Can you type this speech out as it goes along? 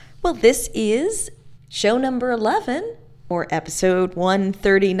Well, this is show number 11, or episode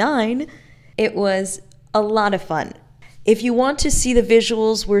 139. It was a lot of fun. If you want to see the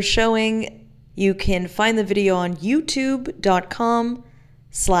visuals we're showing, you can find the video on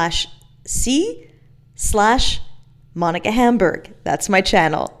youtube.com/c/Monica Hamburg. That's my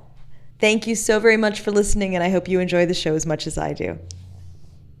channel. Thank you so very much for listening, and I hope you enjoy the show as much as I do.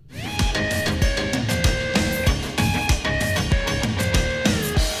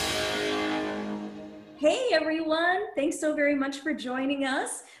 Hey everyone, thanks so very much for joining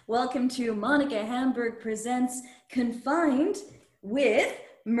us. Welcome to Monica Hamburg Presents Confined with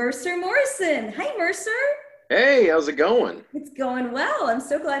Mercer Morrison. Hi Mercer. Hey, how's it going? It's going well. I'm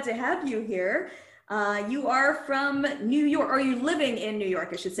so glad to have you here. You are from New York, or are you living in New York,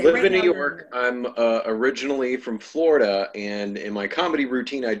 I should say? Live in New York. I'm originally from Florida, and in my comedy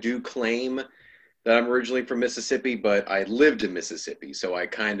routine, I do claim that I'm originally from Mississippi, but I lived in Mississippi, so I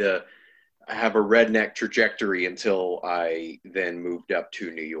kind of have a redneck trajectory until I then moved up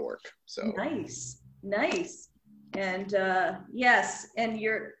to New York. So nice. And yes, and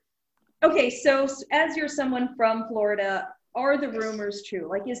you're okay. So as you're someone from Florida, are the rumors true?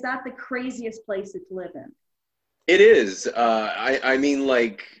 Like, is that the craziest place to live in? it is. I mean,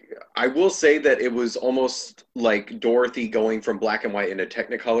 like, I will say that it was almost like Dorothy going from black and white into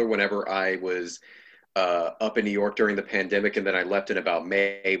Technicolor whenever I was up in New York during the pandemic, and then I left in about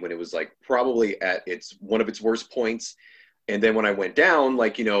May when it was like probably at one of its worst points. And then when I went down,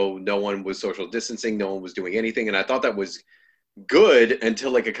 like, no one was social distancing, no one was doing anything, and I thought that was good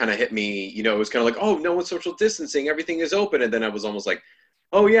until like it kind of hit me. It was kind of like, oh, no one's social distancing, everything is open, and then I was almost like,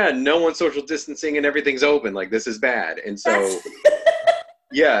 oh yeah, no one's social distancing and everything's open, like this is bad. And so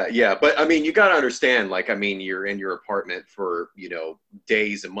yeah, but I mean, you got to understand, like, I mean, you're in your apartment for,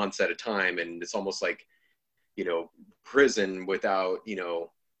 days and months at a time, and it's almost like, prison without, the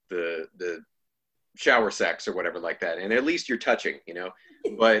shower sex or whatever like that. And at least you're touching,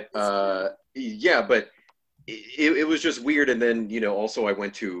 but, yeah, but it was just weird. And then, also I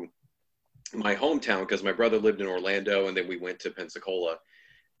went to my hometown because my brother lived in Orlando, and then we went to Pensacola.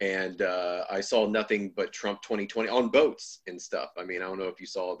 And I saw nothing but Trump 2020 on boats and stuff. I mean, I don't know if you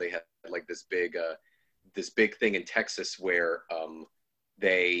saw, they had like this big thing in Texas where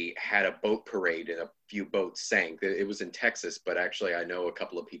they had a boat parade and a few boats sank. It was in Texas, but actually I know a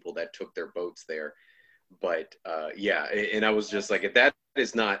couple of people that took their boats there. But yeah, and I was just like, that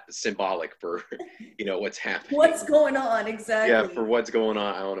is not symbolic for, what's happening. What's going on, exactly. Yeah, for what's going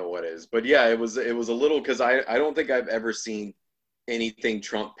on, I don't know what is. But yeah, it was a little, because I don't think I've ever seen anything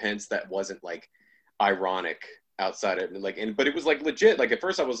Trump Pence that wasn't like ironic outside of like, but it was like legit. Like at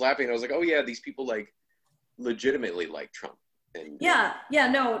first I was laughing and I was like, oh yeah, these people like legitimately like Trump. And yeah,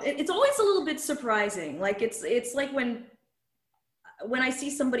 no, it's always a little bit surprising. Like it's like when I see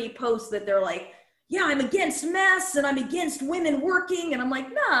somebody post that they're like, yeah, I'm against masks and I'm against women working, and I'm like,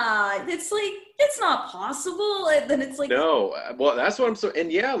 nah, it's like, it's not possible. And then it's like, no, well, that's what I'm so, and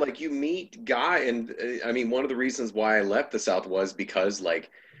yeah, like you meet Guy, and I mean, one of the reasons why I left the South was because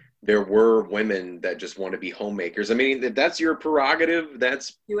like there were women that just want to be homemakers. I mean, if that's your prerogative,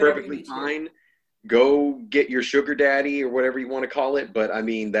 that's perfectly fine. Go get your sugar daddy or whatever you want to call it. But I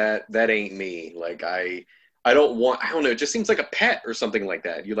mean, that ain't me. Like I don't know. It just seems like a pet or something like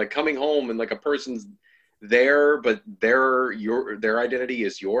that. You're like coming home and like a person's there, but their identity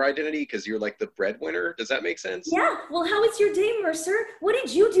is your identity because you're like the breadwinner. Does that make sense? Yeah. Well, how was your day, Mercer? What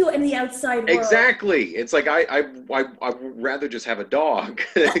did you do in the outside world? Exactly. It's like I would rather just have a dog,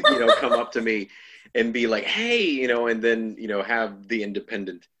 come up to me and be like, hey, and then have the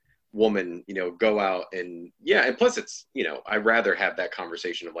independent woman, go out and yeah. And plus, it's I'd rather have that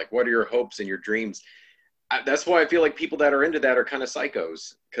conversation of like, what are your hopes and your dreams? That's why I feel like people that are into that are kind of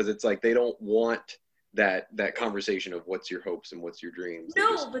psychos, because it's like they don't want that conversation of what's your hopes and what's your dreams.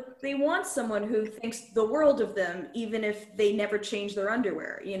 No, but they want someone who thinks the world of them, even if they never change their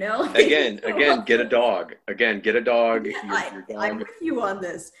underwear, Again, get a dog. Get a dog. Yeah, I'm with you on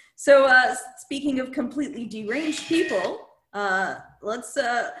this. So speaking of completely deranged people, let's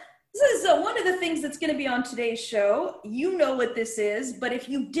this is one of the things that's going to be on today's show. You know what this is, but if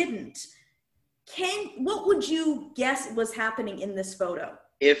you didn't, what would you guess was happening in this photo?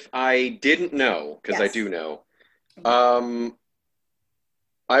 If I didn't know, because yes. I do know,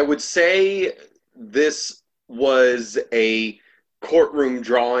 I would say this was a courtroom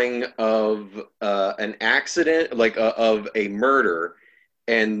drawing of an accident, like of a murder,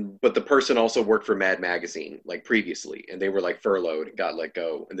 but the person also worked for Mad Magazine, like previously, and they were like furloughed and got let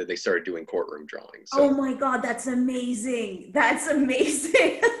go, and then they started doing courtroom drawings. So. Oh my God, that's amazing! That's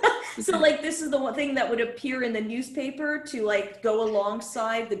amazing. So Mhm. like this is the one thing that would appear in the newspaper to like go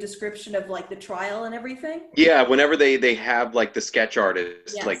alongside the description of like the trial and everything. Yeah, whenever they have like the sketch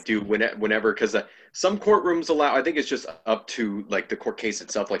artist Yes. like do whenever because some courtrooms allow, I think it's just up to like the court case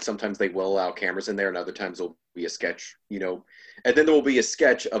itself. Like sometimes they will allow cameras in there, and other times there'll be a sketch, and then there will be a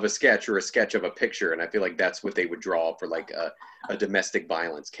sketch of a sketch or a sketch of a picture, and I feel like that's what they would draw for like a domestic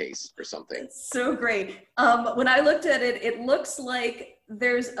violence case or something. It's so great. When I looked at it, it looks like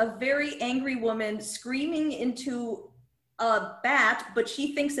there's a very angry woman screaming into a bat, but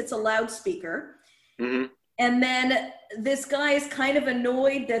she thinks it's a loudspeaker. Hmm. And then this guy is kind of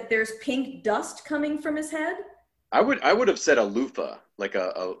annoyed that there's pink dust coming from his head. I would have said a loofah, like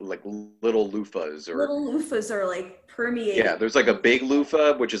a like little loofahs or Little loofahs are like permeating. yeah. There's like a big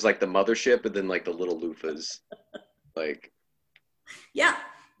loofah, which is like the mothership, and then like the little loofahs, like. Yeah.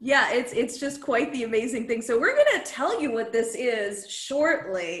 Yeah, it's just quite the amazing thing. So we're going to tell you what this is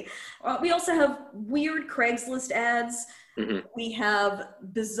shortly. We also have weird Craigslist ads. Mhm. We have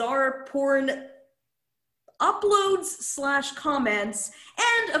bizarre porn uploads / comments,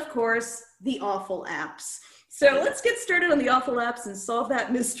 and of course, the awful apps. So let's get started on the awful apps and solve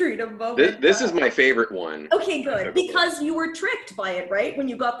that mystery in a moment. This is my favorite one. Okay, good. Because you were tricked by it, right? When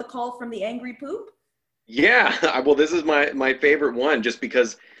you got the call from the angry poop? Yeah, well, this is my favorite one just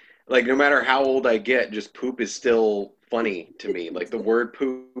because, like, no matter how old I get, just poop is still funny to me. Like the word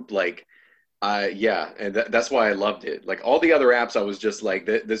poop, like, yeah, and that's why I loved it. Like all the other apps, I was just like,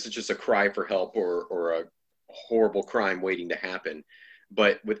 this is just a cry for help or a horrible crime waiting to happen.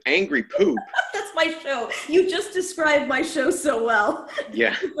 But with angry poop, That's my show. You just described my show so well.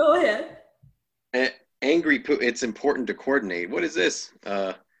 yeah, Go ahead. angry poop. It's important to coordinate. What is this?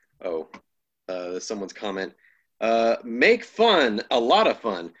 Someone's comment. Make fun, a lot of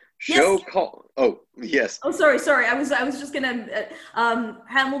fun. Show Yes. call. Oh, yes. Oh, sorry. I was just gonna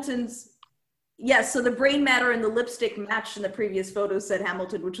Hamilton's. Yes, so the brain matter and the lipstick matched in the previous photo, said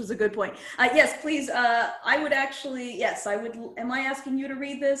Hamilton, which was a good point. Yes, please. I would actually. Yes, I would. Am I asking you to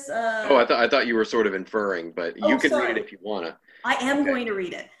read this? Oh, I thought you were sort of inferring, but you can read it if you wanna. I am Okay. going to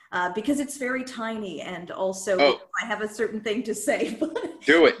read it because it's very tiny, and also Oh, I have a certain thing to say.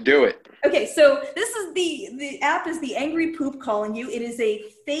 do it, do it. Okay, so this is the app is the Angry Poop calling you. It is a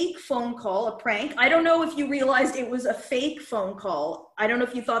fake phone call, a prank. I don't know if you realized it was a fake phone call. I don't know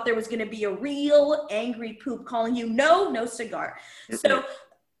if you thought there was going to be a real Angry Poop calling you. No cigar. So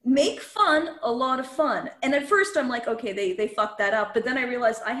make fun, a lot of fun. And at first I'm like, okay, they fucked that up. But then I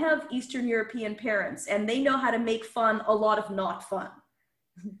realized I have Eastern European parents and they know how to make fun, a lot of not fun.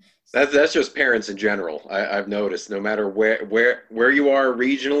 That's just parents in general. I've noticed no matter where you are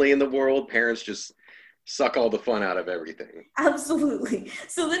regionally in the world, parents just suck all the fun out of everything. Absolutely.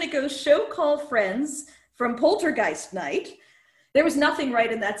 So then it goes show call friends from Poltergeist Night. There was nothing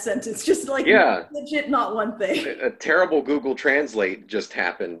right in that sentence, just like Yeah, legit not one thing. a terrible Google Translate just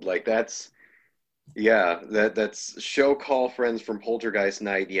happened. Like that's show call friends from Poltergeist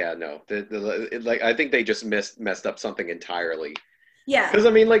Night. Yeah, no, like I think they just messed up something entirely. Yeah. Because I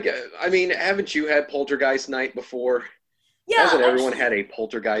mean, haven't you had Poltergeist Night before? Yeah, Hasn't everyone actually, had a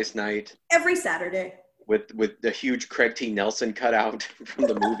Poltergeist Night every Saturday. with the huge Craig T. Nelson cutout from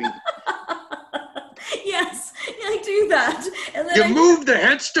the movie? Yes, I do that. And then You move the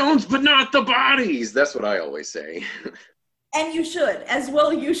headstones, but not the bodies. That's what I always say. and you should, as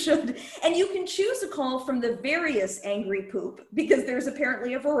well you should. And you can choose a call from the various Angry Poop because there's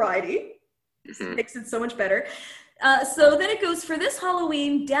apparently a variety. Mhm. Makes it so much better. So then it goes, for this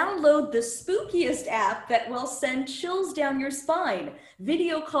Halloween, download the spookiest app that will send chills down your spine.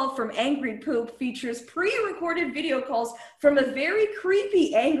 Video call from Angry Poop features pre-recorded video calls from a very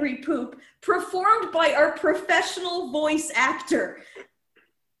creepy Angry Poop performed by our professional voice actor.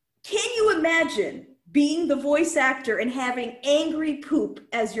 Can you imagine being the voice actor and having Angry Poop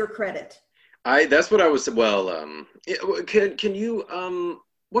as your credit? That's what I was. Well, can you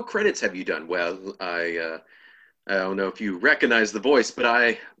what credits have you done? Well, I don't know if you recognize the voice, but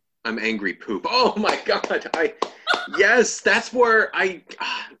I'm Angry Poop. Oh my God! Yes, that's where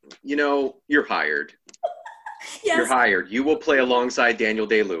you're hired. You're Yes. hired. You will play alongside Daniel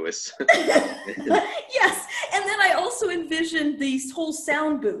Day-Lewis. Yes. And then I also envisioned this whole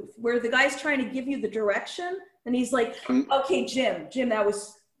sound booth where the guy's trying to give you the direction and he's like, okay, Jim,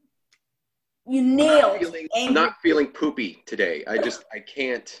 you nailed I'm not feeling poopy today. I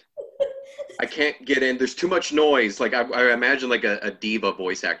can't get in. There's too much noise. Like I imagine like a diva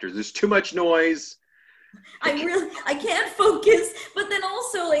voice actor. There's too much noise. I can't focus. But then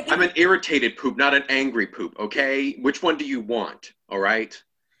also like, I'm an irritated poop, not an angry poop. Okay, which one do you want? All right.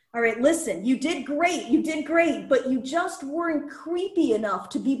 All right, listen, you did great, but you just weren't creepy enough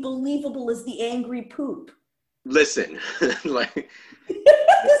to be believable as the angry poop. Listen, like,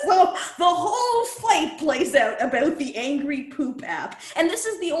 So the whole fight plays out about the angry poop app, and this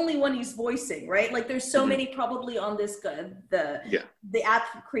is the only one he's voicing, right? Like, there's so many probably on this the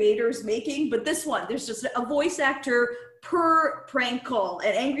app creators making, but this one, there's just a voice actor per prank call,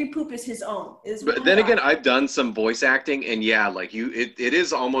 and angry poop is his own. but then again, I've done some voice acting, and yeah, like it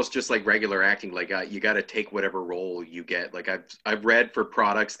is almost just like regular acting. Like you got to take whatever role you get. Like I've read for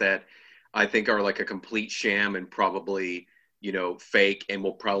products that I think are like a complete sham and probably, fake, and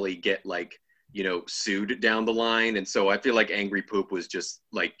will probably get like, sued down the line. And so I feel like angry poop was just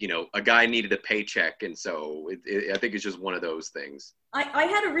like, a guy needed a paycheck, and so I think it's just one of those things. I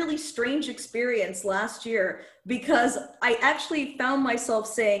had a really strange experience last year because I actually found myself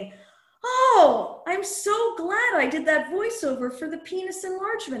saying, oh, I'm so glad I did that voiceover for the penis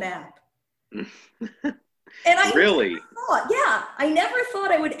enlargement app. And I Really? I never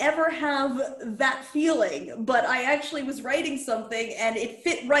thought I would ever have that feeling, but I actually was writing something and it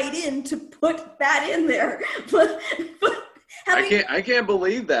fit right in to put that in there. But I can't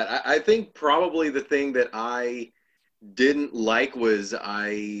believe that. I think probably the thing that I didn't like was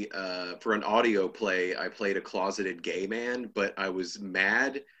for an audio play, I played a closeted gay man, but I was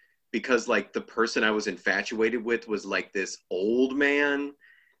mad because like the person I was infatuated with was like this old man.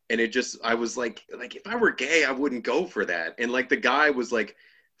 And I was like if I were gay, I wouldn't go for that. And like the guy was like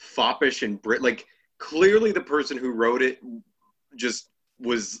foppish and like clearly the person who wrote it just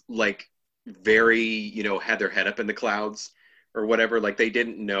was like very, had their head up in the clouds or whatever. Like they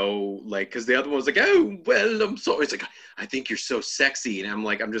didn't know, like, because the other one was like, oh, well, I'm sorry. It's like, I think you're so sexy. And I'm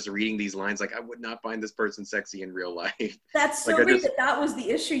like, I'm just reading these lines. Like, I would not find this person sexy in real life. That's so like, great that was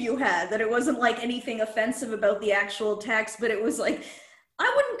the issue you had, that it wasn't like anything offensive about the actual text, but it was like,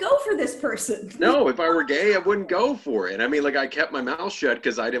 I wouldn't go for this person. No, if I were gay, I wouldn't go for it. I mean, like I kept my mouth shut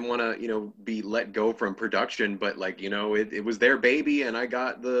because I didn't want to, be let go from production. But like, it was their baby, and I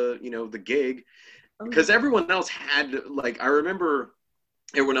got the gig because everyone else had like, I remember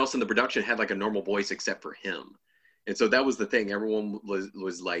everyone else in the production had like a normal voice except for him, and so that was the thing. Everyone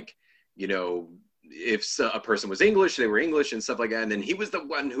was like, if a person was English, they were English and stuff like that. And then he was the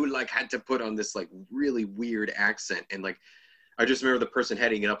one who like had to put on this like really weird accent, and like. I just remember the person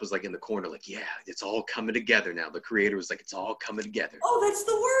heading it up was like in the corner, like, yeah, it's all coming together now. The creator was like, it's all coming together. Oh, that's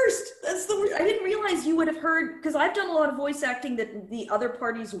the worst. That's the worst. I didn't realize you would have heard, because I've done a lot of voice acting that the other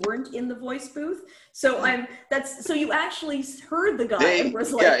parties weren't in the voice booth. So so you actually heard the guy. And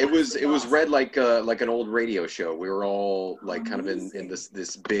was like, yeah, it was read like an old radio show. We were all like kind of in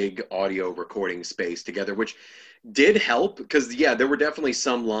this big audio recording space together, which did help because there were definitely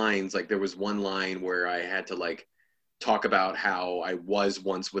some lines. Like there was one line where I had to like talk about how I was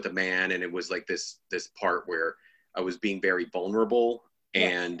once with a man, and it was like this part where I was being very vulnerable,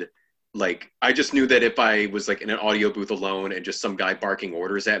 and like I just knew that if I was like in an audio booth alone and just some guy barking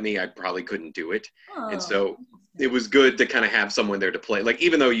orders at me, I probably couldn't do it. And so it was good to kind of have someone there to play, like,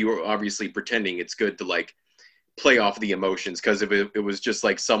 even though you were obviously pretending, it's good to like play off the emotions, because if it was just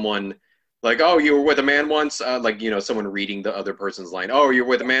like someone like, oh, you were with a man once, like, someone reading the other person's line. Oh, you were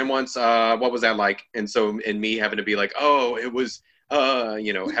with a man once. What was that like? And so, and me having to be like, oh, it was,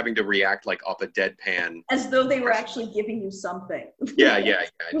 having to react like off a deadpan. As though they were actually giving you something. Yeah.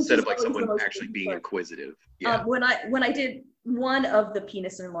 Instead of like someone actually being inquisitive. Yeah. When I did one of the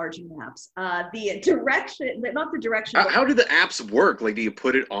penis enlarging apps, the direction, not the direction. How do the apps work? Like, do you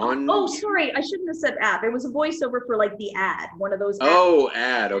put it on? Oh, sorry. I shouldn't have said app. It was a voiceover for like the ad, one of those. Oh,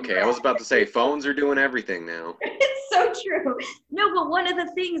 ad. Okay. I was about to say phones are doing everything now. It's so true. No, but one of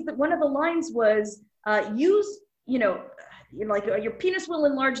the lines was, use, like your penis will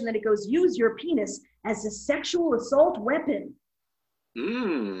enlarge, and then it goes, use your penis as a sexual assault weapon.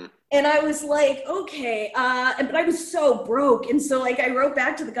 And I was like, okay, but I was so broke. And so like I wrote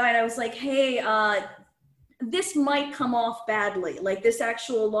back to the guy and I was like, hey, this might come off badly. Like this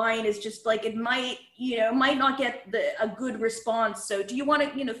actual line is just like, it might not get a good response. So do you want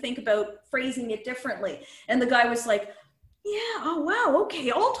to, think about phrasing it differently? And the guy was like, yeah, oh wow, okay,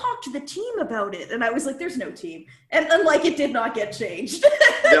 I'll talk to the team about it. And I was like, there's no team. And then like it did not get changed.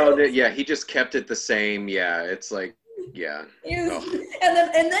 No, he just kept it the same. Yeah, it's like, yeah.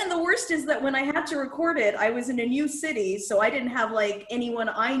 And then the worst is that when I had to record it, I was in a new city, so I didn't have like anyone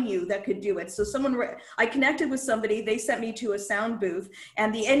I knew that could do it. So I connected with somebody, they sent me to a sound booth,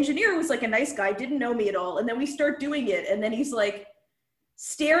 and the engineer was like a nice guy, didn't know me at all. And then we start doing it, and then he's like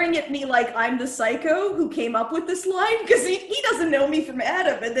staring at me like I'm the psycho who came up with this line, because he doesn't know me from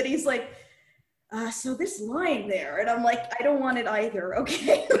Adam. And then he's like, so this line there, and I'm like, I don't want it either.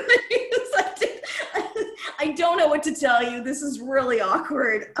 Okay. I don't know what to tell you. This is really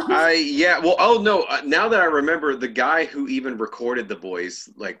awkward. Yeah, well, oh no, now that I remember, the guy who even recorded the voice,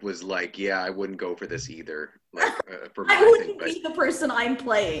 like, was like, yeah, I wouldn't go for this either, like, for I my thing, wouldn't but be the person I'm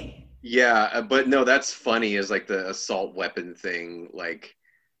playing. yeah, but no, that's funny, is like the assault weapon thing, like,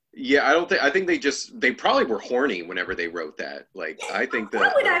 yeah, I think they probably were horny whenever they wrote that, like, I think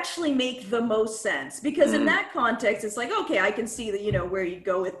That would the actually make the most sense because in mm, that context, it's like, okay, I can see that, where you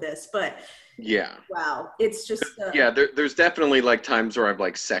go with this, but yeah. wow, it's just, Yeah, there's definitely like times where I've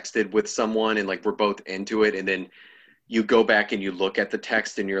like sexted with someone and like we're both into it, and then you go back and you look at the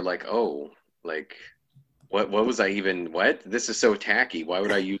text and you're like, oh, like what was I even, what? This is so tacky. Why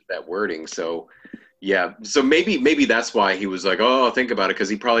would I use that wording? So yeah, so maybe that's why he was like, oh, think about it, because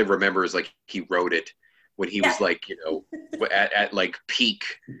he probably remembers like he wrote it when he yeah. was like, at like peak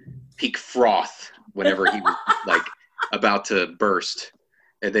froth whenever he was like about to burst.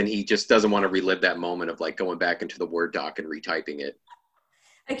 And then he just doesn't want to relive that moment of like going back into the Word doc and retyping it.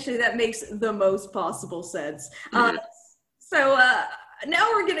 Actually, that makes the most possible sense. Mhm. So now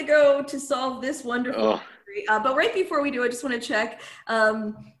we're going to go to solve this wonderful Oh, mystery. But right before we do, I just want to check.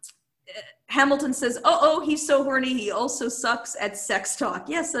 Hamilton says, oh, he's so horny. He also sucks at sex talk.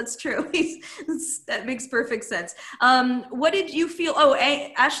 Yes, that's true. That makes perfect sense. What did you feel? Oh,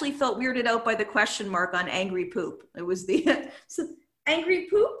 Ashley felt weirded out by the question mark on angry poop. It was the angry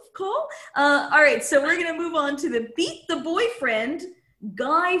poop call. All right, so we're going to move on to the beat the boyfriend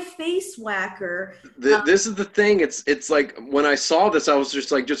guy face whacker. this is the thing. It's like when I saw this, I was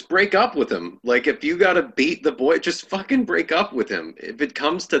just like, just break up with him. Like, if you got to beat the boy, just fucking break up with him. If it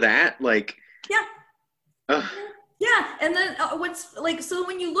comes to that, like, Yeah. uh, Yeah, and then what's like, so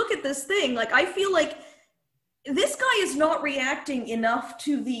when you look at this thing, like, I feel like this guy is not reacting enough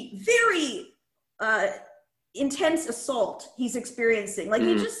to the very intense assault he's experiencing. Like,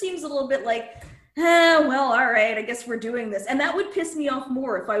 he just seems a little bit like, well, all right, I guess we're doing this. And that would piss me off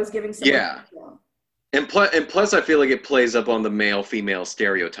more if I was giving someone. yeah. And plus, I feel like it plays up on the male-female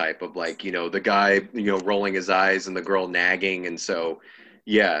stereotype of like, the guy, rolling his eyes and the girl nagging. And so,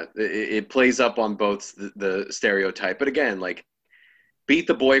 yeah, it plays up on both the stereotype. But again, like, beat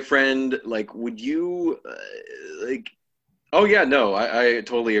the boyfriend, like, would you, like, oh yeah, no, I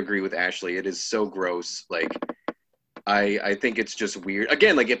totally agree with Ashley. It is so gross. Like, I think it's just weird.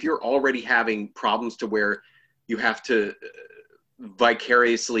 Again, like, if you're already having problems to where you have to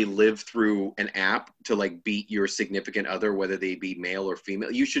vicariously live through an app to like beat your significant other, whether they be male or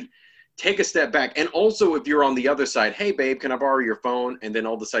female, you should take a step back. And also, if you're on the other side, hey babe, can I borrow your phone? And then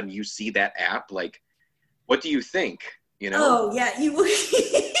all of a sudden you see that app, like, what do you think? Oh yeah, you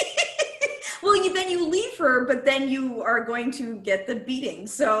well, then you leave her, but then you are going to get the beating.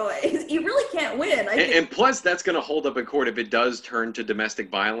 So you really can't win. And plus, that's going to hold up in court if it does turn to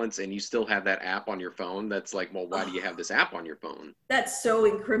domestic violence and you still have that app on your phone. That's like, well, why do you have this app on your phone? That's so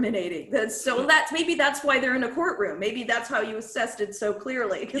incriminating. Maybe that's why they're in a courtroom. Maybe that's how you assessed it so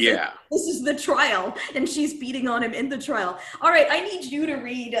clearly. Yeah. This is the trial, and she's beating on him in the trial. All right, I need you to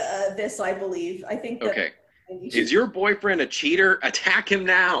read this, I believe. I think that. Okay. Is your boyfriend a cheater? Attack him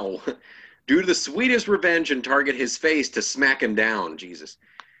now. Do the sweetest revenge and target his face to smack him down. Jesus.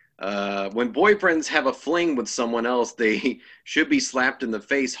 When boyfriends have a fling with someone else, they should be slapped in the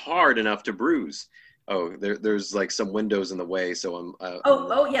face hard enough to bruise. Oh, there's like some windows in the way, so I'm.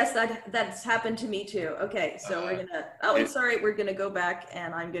 Oh yes, that's happened to me too. Okay, so we're gonna. Oh, I'm sorry. We're gonna go back,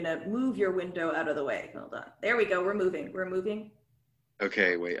 and I'm gonna move your window out of the way. Hold on. There we go. We're moving. We're moving.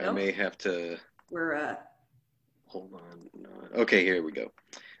 Okay, wait. Nope. I may have to. We're. Hold on. Okay, here we go.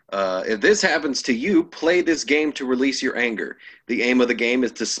 If this happens to you, play this game to release your anger. The aim of the game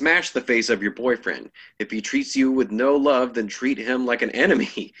is to smash the face of your boyfriend. If he treats you with no love, then treat him like an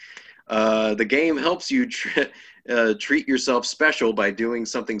enemy. The game helps you treat yourself special by doing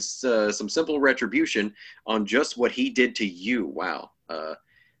some simple retribution on just what he did to you. Wow.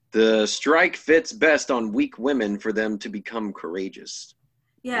 The strike fits best on weak women for them to become courageous.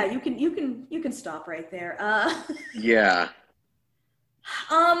 Yeah, you can stop right there. Yeah.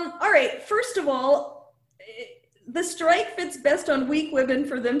 All right. First of all, the strike fits best on weak women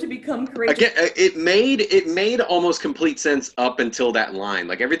for them to become courageous. Again, it made almost complete sense up until that line.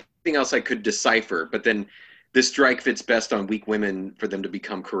 Like, everything else I could decipher, but then the strike fits best on weak women for them to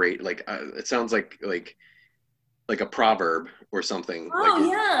become courageous. Like, it sounds like a proverb or something.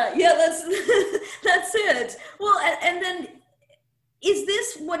 Oh, yeah, that's it. Well, and then is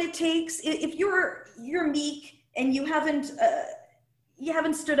this what it takes if you're meek and you haven't you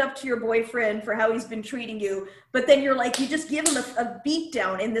haven't stood up to your boyfriend for how he's been treating you, but then you're like, you just give him a beat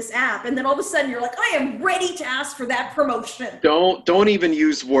down in this app, and then all of a sudden you're like, I am ready to ask for that promotion. Don't even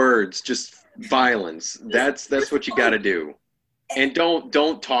use words, just violence. That's what you got to do. And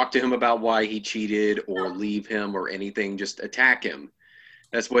don't talk to him about why he cheated or leave him or anything. Just attack him.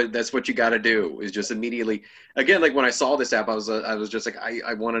 That's what you got to do, is just immediately. Again, like when I saw this app, I was just like,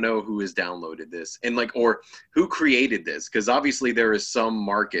 I want to know who has downloaded this, and like, or who created this, because obviously there is some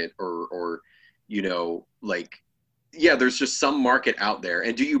market or like, yeah, there's just some market out there.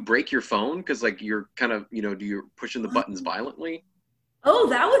 And do you break your phone because like you're kind of do you pushing the buttons violently? Oh,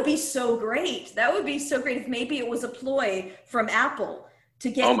 that would be so great. That would be so great if maybe it was a ploy from Apple to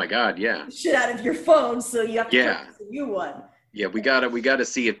get Oh my God, yeah. shit out of your phone, so you have to purchase a new one. Yeah, we gotta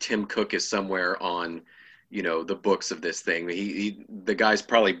see if Tim Cook is somewhere on, the books of this thing. The guy's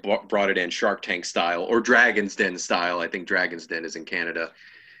probably brought it in Shark Tank style or Dragon's Den style. I think Dragon's Den is in Canada,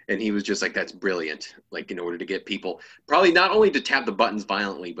 and he was just like, "That's brilliant!" Like in order to get people probably not only to tap the buttons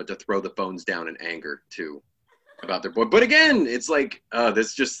violently, but to throw the phones down in anger too about their boy. But again, it's like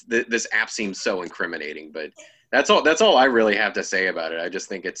this app seems so incriminating. But that's all I really have to say about it. I just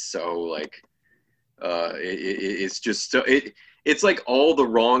think it's so like. It's just so it's like all the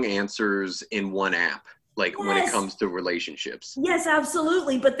wrong answers in one app, like when it comes to relationships. Yes,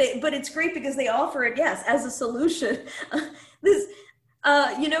 absolutely. But it's great because they offer it, yes, as a solution. This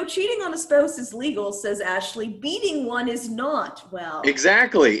cheating on a spouse is legal, says Ashley. Beating one is not. Well,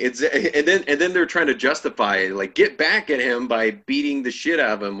 exactly. And then they're trying to justify it, like get back at him by beating the shit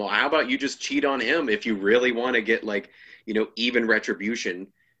out of him. Well, how about you just cheat on him if you really want to get like even retribution?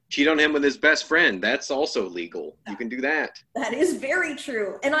 Cheat on him with his best friend. That's also legal. You can do that. That is very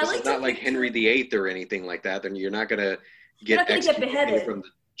true. And I like it's not like Henry VIII or anything like that. Then you're not gonna get beheaded from the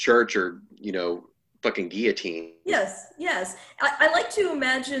church or fucking guillotine. Yes. I like to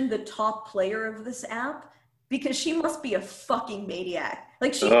imagine the top player of this app, because she must be a fucking maniac.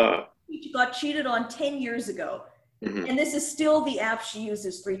 Like she got cheated on 10 years ago, and this is still the app she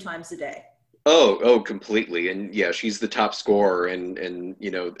uses 3 times a day. Oh, completely. And yeah, she's the top scorer. And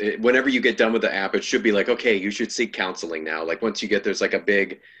whenever you get done with the app, it should be like, okay, you should seek counseling now. Like once you get, there's like a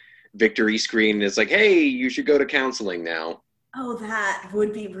big victory screen, and it's like, hey, you should go to counseling now. Oh, that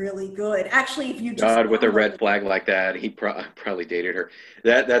would be really good. Actually, if you just God, with a red flag like that, he probably dated her.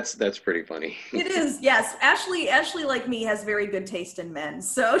 That's pretty funny. It is, yes. Ashley, like me, has very good taste in men.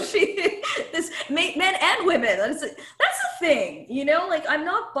 So men and women. That's the thing, Like I'm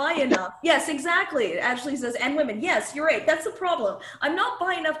not bi enough. Yes, exactly. Ashley says, and women. Yes, you're right. That's the problem. I'm not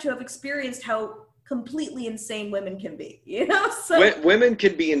bi enough to have experienced how completely insane women can be, So women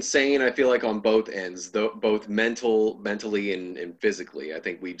can be insane. I feel like on both ends, both mentally and physically. I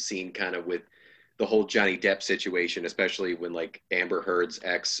think we've seen kind of with the whole Johnny Depp situation, especially when like Amber Heard's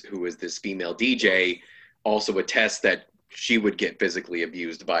ex, who is this female DJ, also attests that she would get physically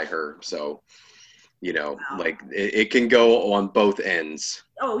abused by her. So, wow. Like it can go on both ends.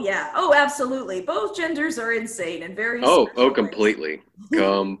 Oh yeah. Oh, absolutely. Both genders are insane and very. Completely,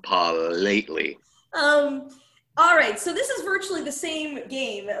 completely. All right, so this is virtually the same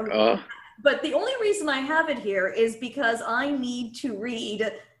game, but the only reason I have it here is because I need to read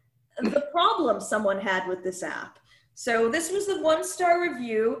the problem someone had with this app. So this was the 1-star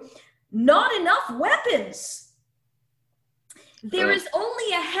review. Not enough weapons. There is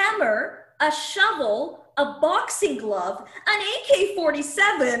only a hammer, a shovel, a boxing glove, an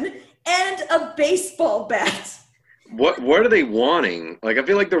AK-47, and a baseball bat. What are they wanting? Like, I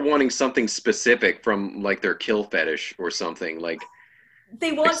feel like they're wanting something specific from like their kill fetish or something. Like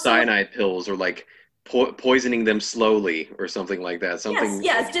they want like cyanide pills or like poisoning them slowly or something like that. Something.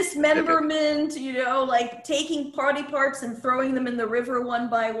 Yes, dismemberment. Like taking body parts and throwing them in the river one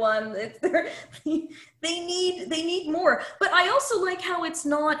by one. They need more. But I also like how it's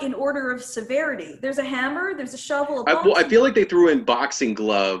not in order of severity. There's a hammer. There's a shovel. I feel like they threw in boxing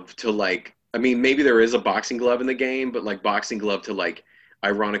glove to like. I mean, maybe there is a boxing glove in the game, but like boxing glove to like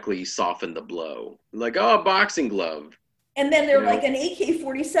ironically soften the blow. Like, oh, boxing glove. And then they're like an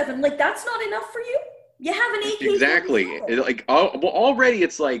AK-47. Like, that's not enough for you? You have an AK-47. Exactly. Already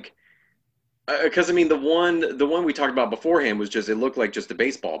it's like, because I mean, the one we talked about beforehand was just, it looked like just a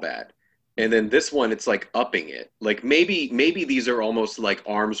baseball bat. And then this one, it's like upping it. Like maybe these are almost like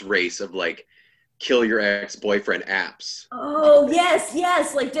arms race of like, kill your ex-boyfriend apps. Oh,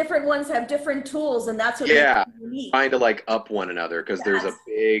 yes. Like different ones have different tools, and that's what trying to like up one another because there's a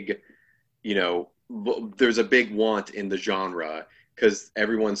big, there's a big want in the genre because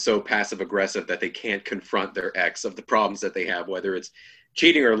everyone's so passive aggressive that they can't confront their ex of the problems that they have, whether it's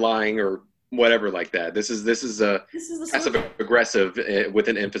cheating or lying or whatever like that. This is a This is the passive solution. aggressive with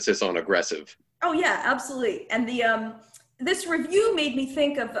an emphasis on aggressive. Oh yeah, absolutely. And the this review made me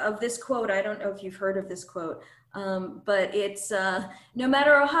think of this quote. I don't know if you've heard of this quote, but it's no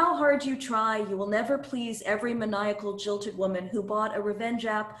matter how hard you try, you will never please every maniacal, jilted woman who bought a revenge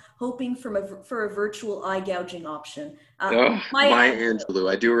app hoping for a virtual eye gouging option. Oh, Maya Maya Angelou.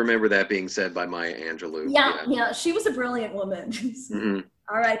 Angelou. I do remember that being said by Maya Angelou. Yeah, she was a brilliant woman. Hmm.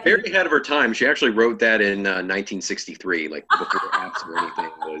 R.I.P. Very ahead of her time. She actually wrote that in 1963, like before apps or anything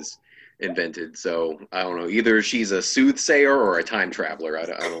was invented. So I don't know. Either she's a soothsayer or a time traveler. I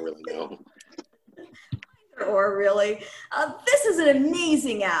don't really know. Or really, this is an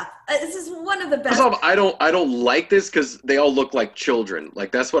amazing app. This is one of the best. First off, I don't like this because they all look like children.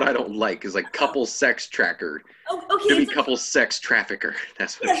 Like that's what I don't like is like couple sex tracker. Oh, Should okay. be couple sex trafficker.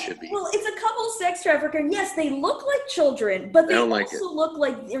 That's what it Yes, should be. well, it's a couple sex trafficker. Yes, they look like children, but they I don't like also look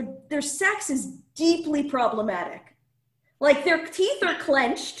like their sex is deeply problematic. Like their teeth are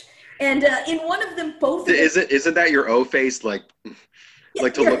clenched, and in one of them, both. Of them, Isn't that your O face like?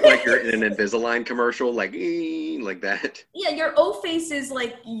 Like to look like you're in an Invisalign commercial, like like that. Yeah, your O face is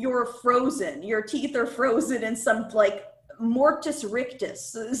like you're frozen. Your teeth are frozen in some like mortis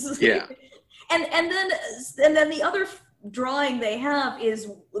rictus. Yeah. And then the other drawing they have is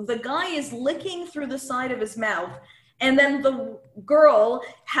the guy is licking through the side of his mouth, and then the girl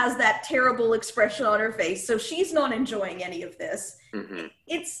has that terrible expression on her face, so she's not enjoying any of this. Mm-hmm.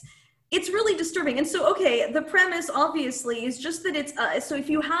 It's really disturbing. And so, okay, the premise obviously is just that it's, so if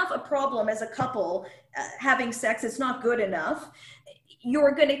you have a problem as a couple having sex, it's not good enough,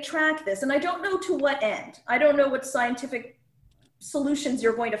 you're going to track this. And I don't know to what end. I don't know what scientific solutions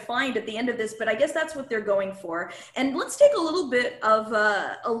you're going to find at the end of this, but I guess that's what they're going for. And let's take a little bit of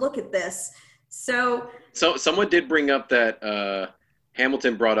a look at this. So someone did bring up that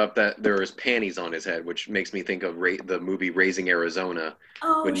Hamilton brought up that there is panties on his head, which makes me think of the movie Raising Arizona,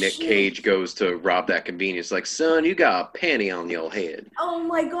 when Nick Cage goes to rob that convenience. Like, son, you got a panty on your head. Oh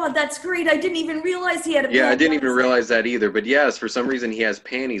my God, that's great. I didn't even realize he had a panty. Yeah, I didn't on even his realize that either. But yes, for some reason he has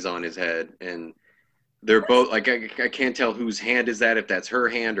panties on his head, and they're both like I can't tell whose hand is that, if that's her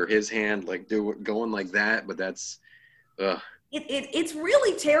hand or his hand. Like they're going like that, but that's. It's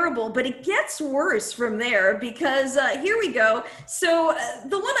really terrible, but it gets worse from there because here we go. So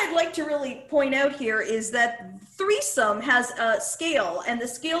the one I'd like to really point out here is that threesome has a scale, and the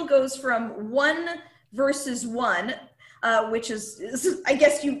scale goes from 1 versus 1, which is I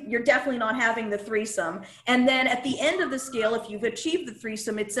guess you're definitely not having the threesome. And then at the end of the scale, if you've achieved the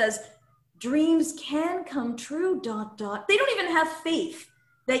threesome, it says, dreams can come true, ... They don't even have faith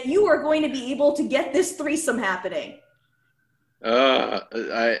that you are going to be able to get this threesome happening.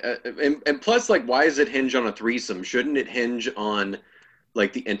 And plus, like, why does it hinge on a threesome? Shouldn't it hinge on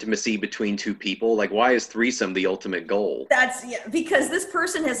like the intimacy between two people? Like, why is threesome the ultimate goal? Because this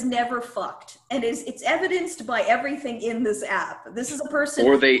person has never fucked, and it's evidenced by everything in this app. This is a person,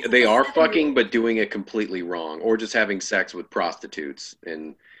 or they are fucking but doing it completely wrong, or just having sex with prostitutes,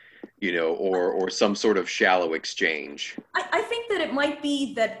 and or some sort of shallow exchange. I think that it might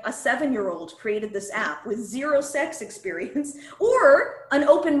be that a 7-year-old created this app with 0 sex experience, or an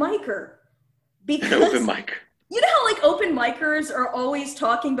open micer. Because An open mic. You know how like open micers are always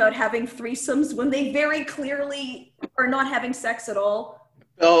talking about having threesomes when they very clearly are not having sex at all?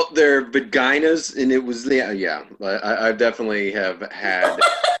 Well, they're vaginas, and it was yeah. I definitely have had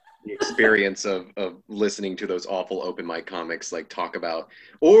the experience of listening to those awful open mic comics like talk about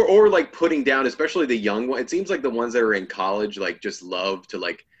or like putting down, especially the young one. It seems like the ones that are in college like just love to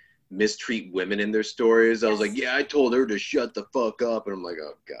like mistreat women in their stories. I was like, yeah, I told her to shut the fuck up, and I'm like,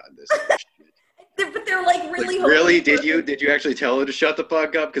 oh god, this is shit. But they're like really like, really? Did you actually tell her to shut the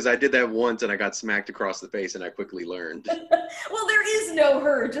fuck up? Because I did that once and I got smacked across the face, and I quickly learned. Well, there is no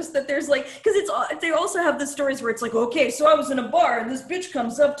her, just that there's like, because they also have the stories where it's like, okay, so I was in a bar and this bitch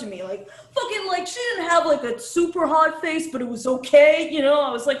comes up to me like fucking like she didn't have like a super hot face, but it was okay,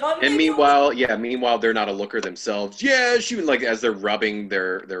 I was like, and meanwhile they're not a looker themselves. Yeah, she was like, as they're rubbing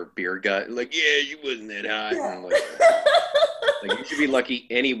their beer gut, like, yeah, she wasn't that hot. Yeah. And like you should be lucky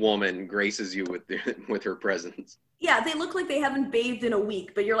any woman graces you with her presence. Yeah, they look like they haven't bathed in a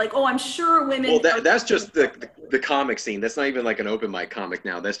week, but you're like, oh, I'm sure women. Well, that's just the comic scene. That's not even like an open mic comic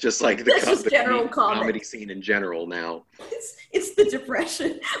now. That's just like the general comedy scene in general now. It's the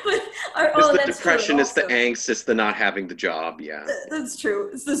depression, but it's the depression. It's the angst. It's the not having the job. Yeah, that's true.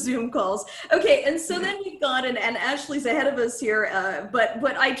 It's the Zoom calls. Okay, and so then we've got and Ashley's ahead of us here, but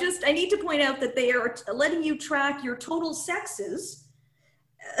I need to point out that they are letting you track your total sexes.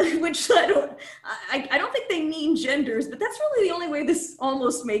 which I don't think they mean genders, but that's really the only way this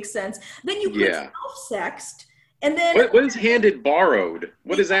almost makes sense. Then you put Yeah. self-sexed, and then What is handed borrowed?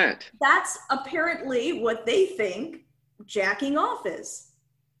 What is that? that's apparently what they think jacking off is.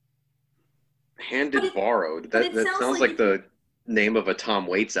 Handed borrowed. But it That sounds sounds like like the name of a Tom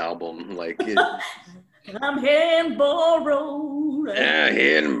Waits album. Like, I'm hand borrowed.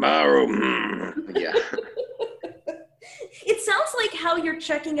 hand borrowed. Yeah. It sounds like how you're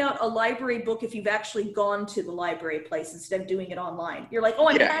checking out a library book if you've actually gone to the library place instead of doing it online. You're like, oh,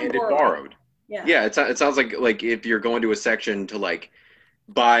 I'm Yeah, hand handed borrowed. borrowed. Yeah. Yeah, it sounds like if you're going to a section to like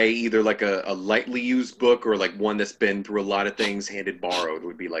buy either like a lightly used book or like one that's been through a lot of things, handed borrowed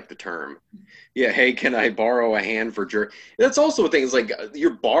would be like the term. Yeah, hey, can I borrow a hand for jerk? That's also a thing. It's like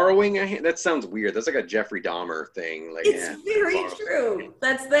you're borrowing a hand. That sounds weird. That's like a Jeffrey Dahmer thing. Like, It's very true.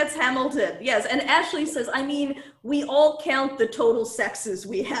 That's Hamilton. Yes. And Ashley says, I mean, we all count the total sexes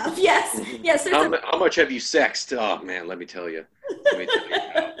we have. Yes. Yes. How much have you sexed? Oh man, let me tell you.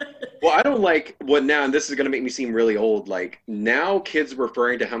 Well, I don't like what now, and this is going to make me seem really old. Like now, kids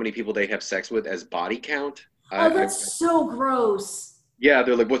referring to how many people they have sex with as body count. Oh, that's so gross. Yeah,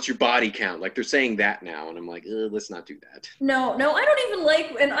 they're like, "What's your body count?" Like they're saying that now, and I'm like, let's not do that. No, I don't even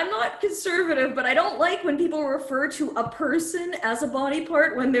like, and I'm not conservative, but I don't like when people refer to a person as a body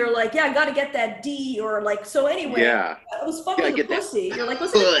part when they're like, yeah, I got to get that D, or like, so anyway, Yeah, I was fucking the pussy. You're like,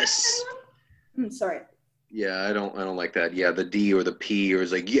 was it? Sorry. Yeah, I don't like that. Yeah, the D or the P, or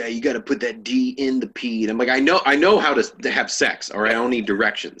it's like, yeah, you got to put that D in the P, and I'm like, I know how to have sex. All right, I don't need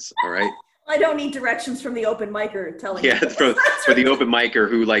directions. All right. I don't need directions from the open micer telling me. Yeah, for the open micer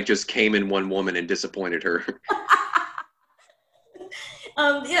who like just came in one woman and disappointed her.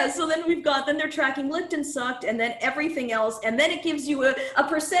 Yeah, so then they're tracking licked and sucked and then everything else. And then it gives you a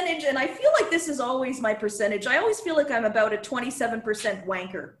percentage. And I feel like this is always my percentage. I always feel like I'm about a 27%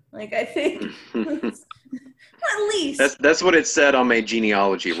 wanker. Like I think at least. That's what it said on my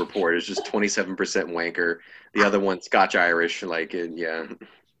genealogy report. It's just 27% wanker. The other one, Scotch Irish. Like, yeah.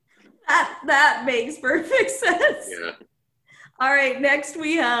 That makes perfect sense. Yeah. All right, next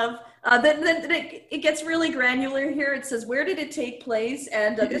we have, then it gets really granular here. It says, where did it take place?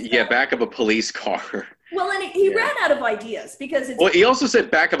 And back of a police car. Well, and he ran out of ideas because it's... Well, he also said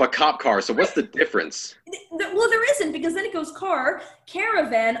back of a cop car, so what's the difference? Well, there isn't, because then it goes car,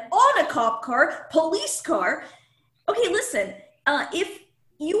 caravan, on a cop car, police car. Okay, listen, if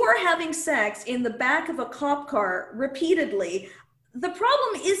you are having sex in the back of a cop car repeatedly, the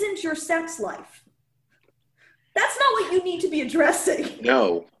problem isn't your sex life. That's not what you need to be addressing.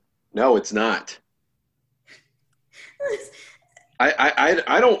 No, it's not. I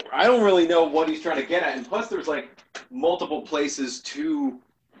don't really know what he's trying to get at, and plus there's like multiple places to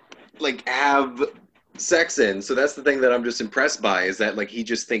like have sex in. So that's the thing that I'm just impressed by, is that like he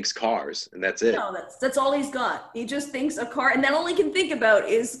just thinks cars and that's it. No, that's all he's got. He just thinks a car, and then all he can think about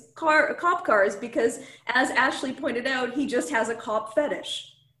is cop cars, because as Ashley pointed out, he just has a cop fetish.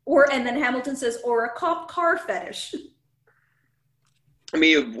 And then Hamilton says, or a cop car fetish. I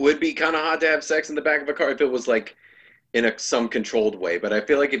mean, it would be kind of hot to have sex in the back of a car if it was like in some controlled way. But I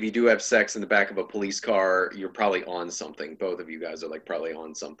feel like if you do have sex in the back of a police car, you're probably on something. Both of you guys are like probably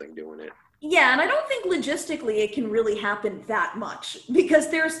on something doing it. Yeah, and I don't think logistically it can really happen that much,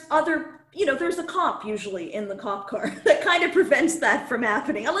 because there's there's a cop usually in the cop car that kind of prevents that from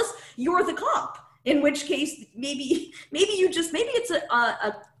happening, unless you're the cop, in which case maybe it's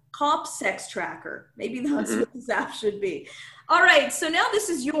a cop sex tracker. Maybe that's what this app should be. All right, so now this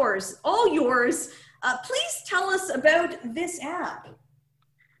is yours, all yours. Please tell us about this app.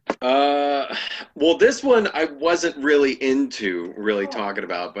 Well, this one I wasn't really into talking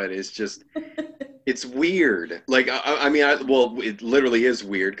about, but it's just, it's weird. Like, it literally is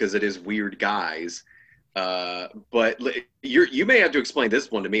weird because it is weird guys. But you may have to explain this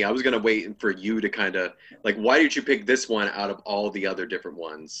one to me. I was going to wait for you to kind of like, why did you pick this one out of all the other different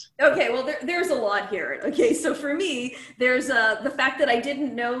ones? Okay, well, there's a lot here. Okay, so for me, there's the fact that I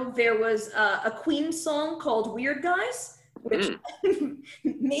didn't know there was a Queen song called Weird Guys, which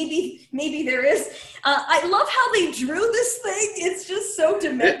maybe there is. I love how they drew this thing. It's just so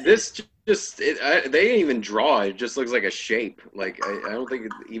demented. They didn't even draw. It just looks like a shape. Like, I don't think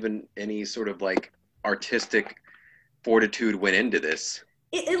even any sort of like artistic fortitude went into this.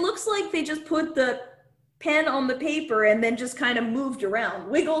 It looks like they just put the pen on the paper and then just kind of moved around,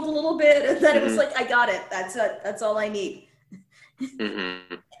 wiggled a little bit, and then it was like, I got it. That's it. That's all I need.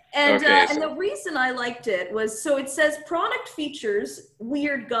 And and the reason I liked it was, so it says product features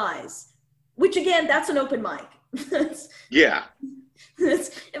weird guys, which again, that's an open mic. Yeah.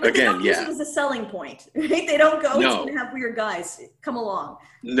 But they Again, don't use yeah. it as a selling point, right? They don't go, it's going No, to have weird guys. Come along.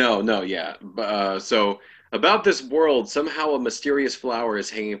 no, yeah. So about this world, somehow a mysterious flower is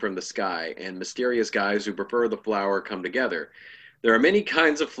hanging from the sky, and mysterious guys who prefer the flower come together. There are many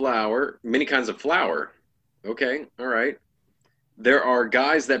kinds of flower, many kinds of flower. Okay, all right. There are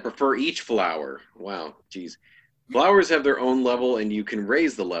guys that prefer each flower. Wow, geez. Flowers have their own level, and you can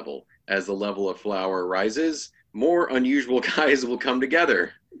raise the level. As the level of flower rises, more unusual guys will come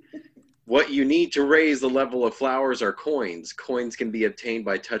together. What you need to raise the level of flowers are coins. Coins can be obtained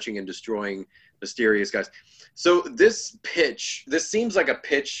by touching and destroying mysterious guys. So this seems like a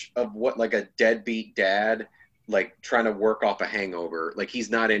pitch of what like a deadbeat dad like trying to work off a hangover. Like he's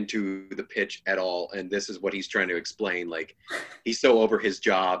not into the pitch at all, and this is what he's trying to explain. Like he's so over his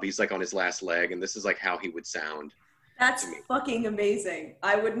job, he's like on his last leg, and this is like how he would sound That's to me. fucking amazing.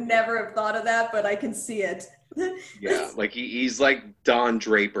 I would never have thought of that, but I can see it. Yeah, like he's like Don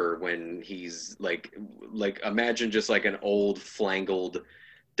Draper when he's like imagine just like an old flangled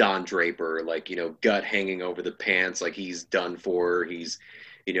Don Draper, like gut hanging over the pants, like he's done for. He's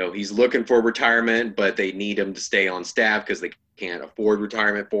looking for retirement, but they need him to stay on staff because they can't afford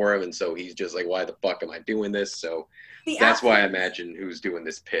retirement for him, and so he's just like, why the fuck am I doing this? So The that's app why I imagine who's doing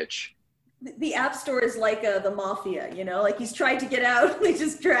this pitch. the app store is like the mafia, like he's tried to get out, they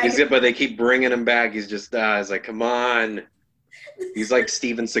just drag him. But they keep bringing him back. He's just he's like, come on. He's like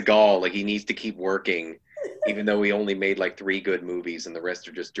Steven Seagal. Like he needs to keep working, even though he only made like 3 good movies and the rest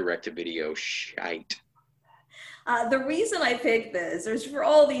are just direct to video shite. The reason I picked this is for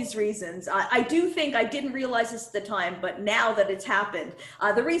all these reasons. I do think I didn't realize this at the time, but now that it's happened,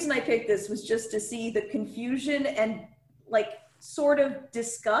 the reason I picked this was just to see the confusion and like sort of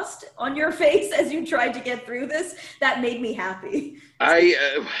disgust on your face as you tried to get through this. That made me happy.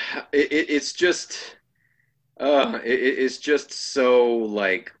 It's just it's just so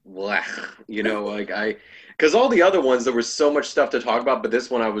like blech, because all the other ones there was so much stuff to talk about, but this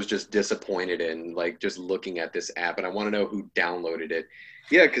one I was just disappointed in, like just looking at this app, and I want to know who downloaded it.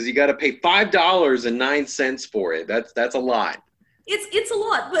 Yeah, because you got to pay $5.09 for it. That's a lot. It's a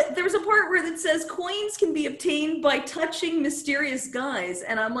lot, but there's a part where it says coins can be obtained by touching mysterious guys,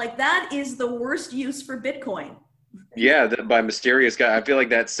 and I'm like, that is the worst use for Bitcoin. Yeah, by mysterious guy. I feel like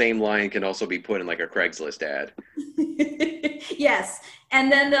that same line can also be put in like a Craigslist ad. Yes,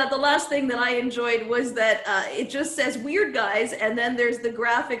 and then the last thing that I enjoyed was that it just says weird guys, and then there's the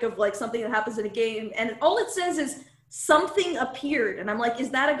graphic of like something that happens in a game, and all it says is something appeared, and I'm like, is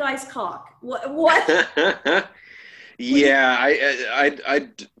that a guy's cock? What? Yeah,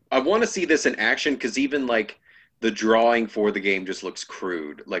 I want to see this in action because even like the drawing for the game just looks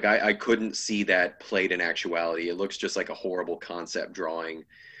crude. Like I couldn't see that played in actuality. It looks just like a horrible concept drawing,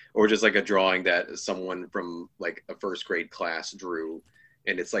 or just like a drawing that someone from like a first grade class drew,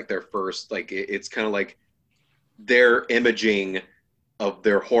 and it's like their first like it's kind of like their imaging of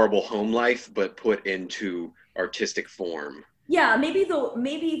their horrible home life, but put into artistic form. Yeah, maybe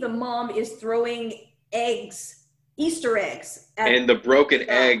the mom is throwing eggs, Easter eggs. And the broken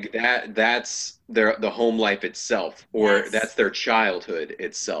egg, that's the home life itself, or Yes. that's their childhood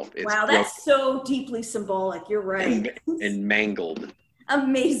itself. It's Wow, that's so deeply symbolic. You're right. and mangled.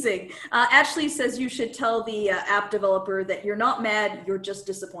 Amazing. Ashley says you should tell the app developer that you're not mad, you're just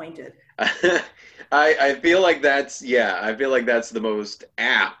disappointed. I feel like that's the most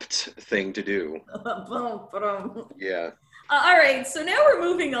apt thing to do. Yeah. All right, so now we're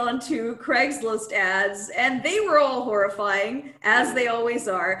moving on to Craigslist ads, and they were all horrifying, as they always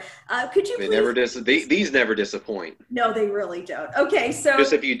are. Could you please? These never disappoint. No, they really don't. Okay, so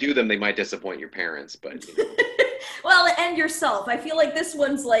Just if you do them, they might disappoint your parents, but well, and yourself. I feel like this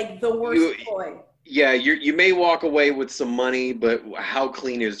one's like the worst toy. Yeah, you may walk away with some money, but how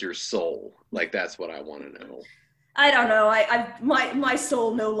clean is your soul? Like that's what I want to know. I don't know. My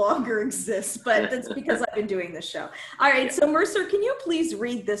soul no longer exists, but that's because I've been doing this show. All right, so Mercer, can you please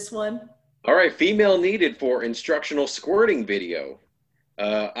read this one? All right, female needed for instructional squirting video.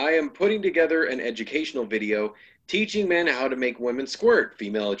 I am putting together an educational video teaching men how to make women squirt,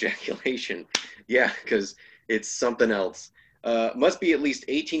 female ejaculation. Yeah, because it's something else. Must be at least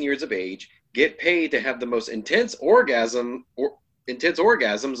 18 years of age. Get paid to have the most intense orgasms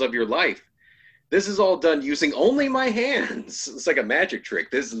of your life. This is all done using only my hands. It's like a magic trick.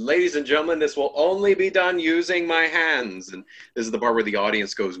 Ladies and gentlemen, this will only be done using my hands. And this is the part where the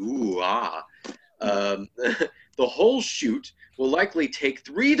audience goes, ooh, ah. The whole shoot will likely take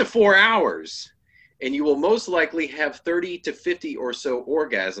 3 to 4 hours. And you will most likely have 30 to 50 or so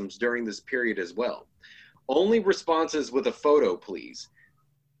orgasms during this period as well. Only responses with a photo, please.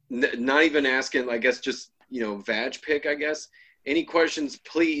 Not even asking, I guess, just, vag pic, I guess. Any questions?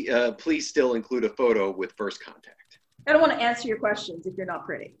 Please still include a photo with first contact. I don't want to answer your questions if you're not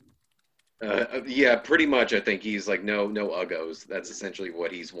pretty. Yeah, pretty much. I think he's like, no uggos. That's essentially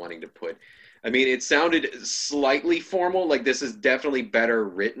what he's wanting to put. I mean, it sounded slightly formal. Like this is definitely better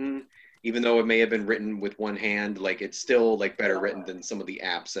written, even though it may have been written with one hand. Like it's still like better written than some of the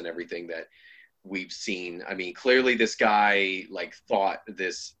apps and everything that we've seen. I mean, clearly this guy like thought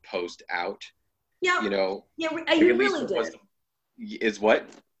this post out. Yeah. You know. Yeah, like, he really did. Is what?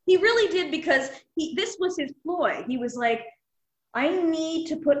 He really did, because this was his ploy. He was like, I need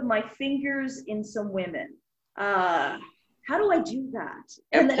to put my fingers in some women. How do I do that?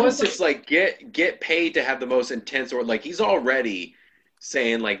 And then plus, it's like get paid to have the most intense, or like he's already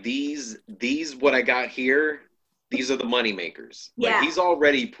saying like these what I got here, these are the money makers. Yeah. Like he's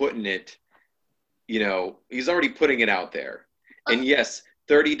already putting it, you know, he's already putting it out there. And yes,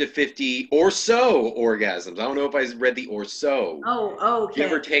 30 to 50 or so orgasms. I don't know if I read the or so. Oh, okay.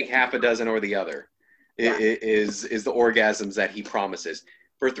 Give or take half a dozen or the other. Yeah. Is the orgasms that he promises.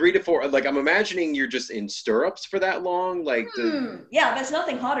 For 3 to 4, like I'm imagining you're just in stirrups for that long. Like yeah, there's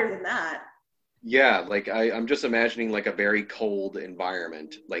nothing hotter than that. Yeah, like I'm just imagining like a very cold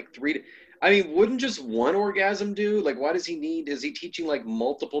environment. Like I mean, wouldn't just one orgasm do? Like why does he need, is he teaching like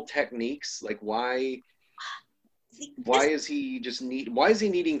multiple techniques? Like why is he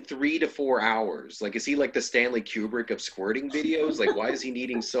needing 3 to 4 hours? Like is he like the Stanley Kubrick of squirting videos? Like why is he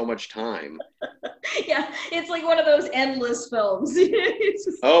needing so much time? Yeah, it's like one of those endless films.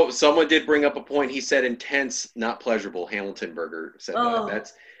 Oh, someone did bring up a point. He said intense, not pleasurable. Hamilton Berger said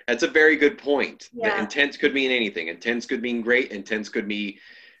that. That's a very good point. Yeah. Intense could mean anything. Intense could mean great. Intense could mean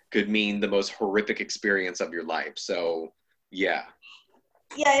the most horrific experience of your life. So, yeah.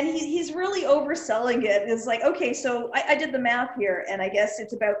 Yeah, and he's really overselling it. It's like, okay, so I did the math here, and I guess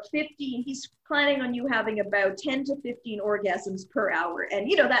it's about 15. He's planning on you having about 10 to 15 orgasms per hour.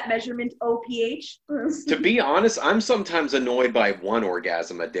 And, you know, that measurement, OPH. To be honest, I'm sometimes annoyed by one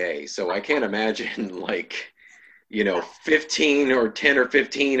orgasm a day. So I can't imagine, like, you know, 15 or 10 or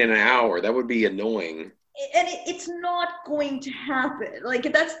 15 in an hour. That would be annoying. And it's not going to happen.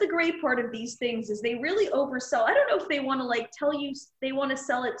 Like, that's the great part of these things, is they really oversell. I don't know if they want to like tell you, they want to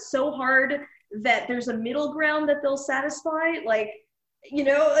sell it so hard that there's a middle ground that they'll satisfy. Like, you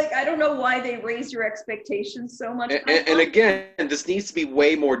know, like, I don't know why they raise your expectations so much. And again, this needs to be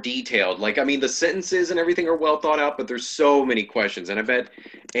way more detailed. Like, I mean, the sentences and everything are well thought out, but there's so many questions. And I bet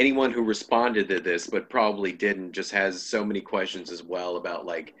anyone who responded to this, but probably didn't, just has so many questions as well about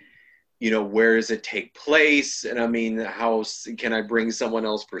like, you know, where does it take place? And I mean, how can I bring someone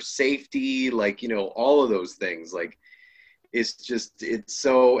else for safety? Like, you know, all of those things. Like, it's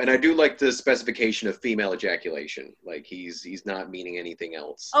so, and I do like the specification of female ejaculation. Like he's not meaning anything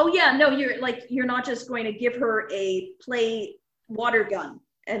else. Oh yeah, no, you're not just going to give her a play water gun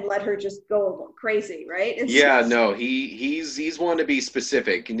and let her just go crazy, right? Yeah, no, he's wanting to be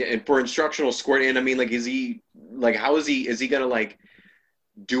specific and for instructional squirt. And I mean, like, is he gonna like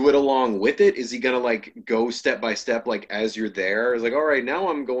do it along with it? Is he gonna like go step by step, like as you're there? It's like, all right, now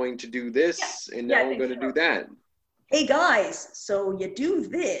I'm going to do this, and now I'm going to do that. Hey guys, so you do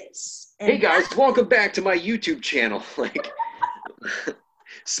this. And hey guys, welcome back to my YouTube channel. Like,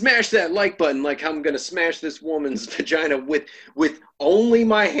 smash that like button, like I'm gonna smash this woman's vagina with only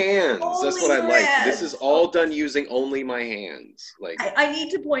my hands. That's what I like. This is all done using only my hands. Like, I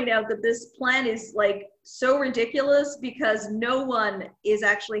need to point out that this plan is like so ridiculous because no one is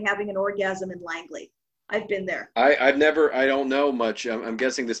actually having an orgasm in Langley. I've been there. I don't know much. I'm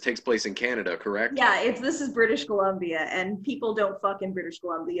guessing this takes place in Canada, correct? Yeah, this is British Columbia, and people don't fuck in British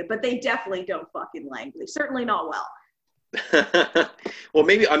Columbia, but they definitely don't fuck in Langley. Certainly not well. Well,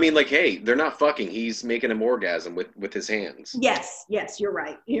 maybe, I mean, like, hey, they're not fucking. He's making an orgasm with his hands. Yes, you're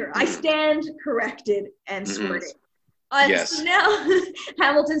right. I stand corrected and squirted. Yes. So now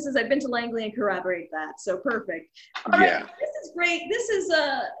Hamilton says, I've been to Langley and corroborate that. So perfect. All right, this is great. This is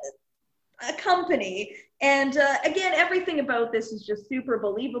a company. And again, everything about this is just super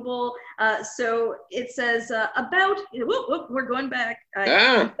believable. So it says about, we're going back.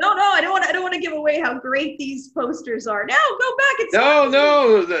 No, I don't want to give away how great these posters are. No, go back.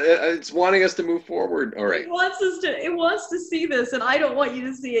 It's wanting us to move forward. All right. It wants to see this, and I don't want you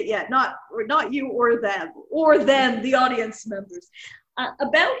to see it yet. Not you or them, the audience members.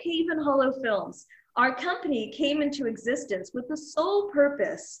 About Haven Hollow Films. Our company came into existence with the sole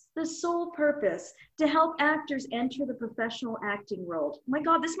purpose to help actors enter the professional acting world. My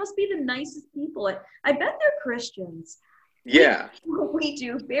God, this must be the nicest people. I bet they're Christians. Yeah. We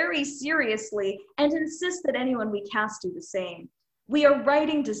do very seriously and insist that anyone we cast do the same. We are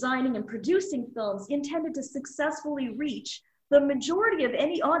writing, designing, and producing films intended to successfully reach the majority of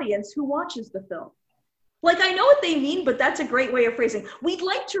any audience who watches the film. Like, I know what they mean, but that's a great way of phrasing. We'd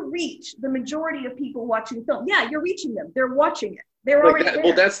like to reach the majority of people watching the film. Yeah, you're reaching them. They're watching it. They're already there.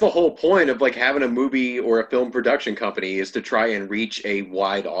 Well, that's the whole point of like having a movie or a film production company, is to try and reach a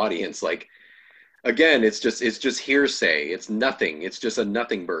wide audience. Like, again, it's just hearsay. It's nothing. It's just a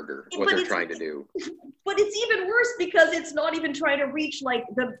nothing burger, what they're trying to do. But it's even worse because it's not even trying to reach like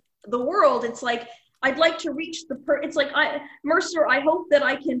the world. It's like, I'd like to reach it's like, Mercer, I hope that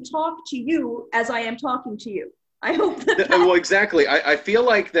I can talk to you as I am talking to you. I hope that. Well, exactly. I feel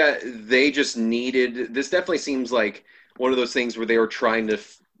like that they just needed, this definitely seems like one of those things where they were trying to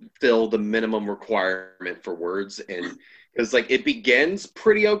fill the minimum requirement for words, and because like it begins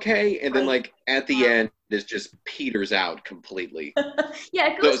pretty okay, and then like at the end it just peters out completely. Yeah,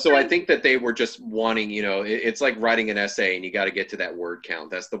 it goes so I think that they were just wanting, it's like writing an essay and you got to get to that word count.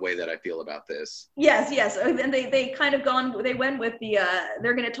 That's the way that I feel about this. Yes. And they kind of they went with the,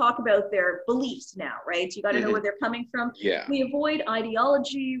 they're going to talk about their beliefs now, right? So you got to know where they're coming from. Yeah. We avoid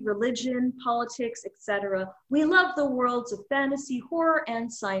ideology, religion, politics, etc. We love the worlds of fantasy, horror,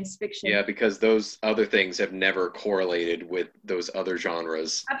 and science fiction. Yeah, because those other things have never correlated with those other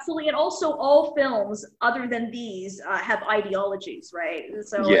genres. Absolutely. And also all films other than these have ideologies, right?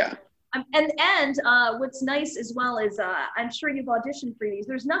 So yeah. And what's nice as well is I'm sure you've auditioned for these.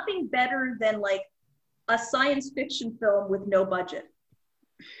 There's nothing better than like a science fiction film with no budget.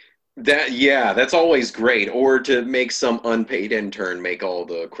 That's always great. Or to make some unpaid intern make all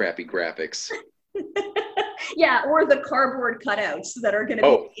the crappy graphics. Yeah, or the cardboard cutouts that are going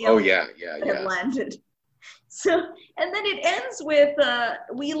to be have landed. So, and then it ends with,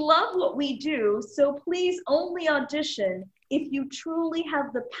 we love what we do, so please only audition if you truly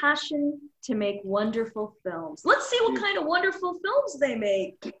have the passion to make wonderful films. Let's see what kind of wonderful films they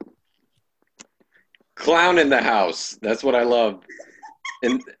make. Clown in the House. That's what I love.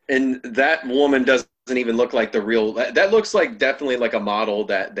 And that woman doesn't even look like the real, that looks like definitely like a model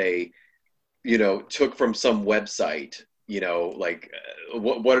that they, took from some website, like,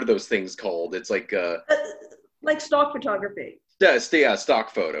 what are those things called? It's like stock photography. Yeah,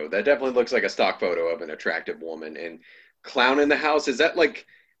 stock photo. That definitely looks like a stock photo of an attractive woman. And Clown in the House, is that like,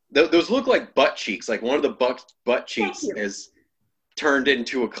 those look like butt cheeks. Like one of the butt cheeks is turned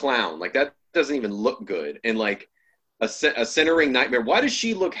into a clown. Like that doesn't even look good. And like a centering nightmare. Why does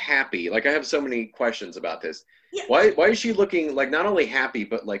she look happy? Like I have so many questions about this. Yeah. Why is she looking like not only happy,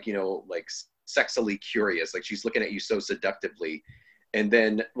 but like, like sexily curious? Like she's looking at you so seductively. And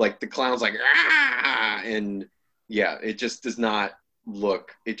then like the clown's like, ah! And yeah, it just does not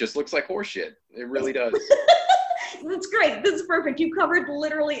look, it just looks like horseshit. It really does. That's great. That's perfect. You covered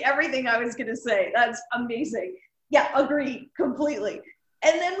literally everything I was going to say. That's amazing. Yeah, agree completely.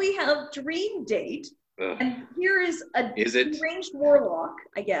 And then we have Dream Date. And here is a deranged warlock,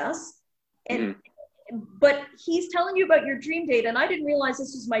 I guess. And but he's telling you about your dream date, and I didn't realize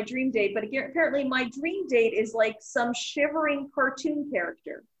this was my dream date, but apparently my dream date is like some shivering cartoon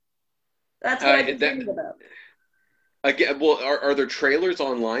character. That's what I've been thinking about. Again, well, are there trailers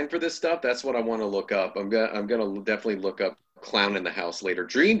online for this stuff? That's what I want to look up. I'm gonna definitely look up Clown in the House later.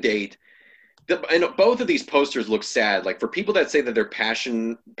 Dream Date. And both of these posters look sad. Like for people that say that they're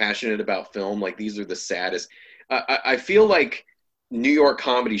passionate about film, like these are the saddest. I feel like New York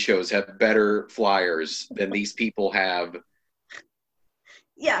comedy shows have better flyers than these people have.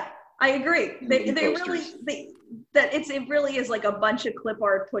 Yeah, I agree. It really is like a bunch of clip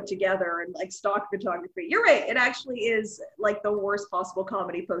art put together and like stock photography. You're right. It actually is like the worst possible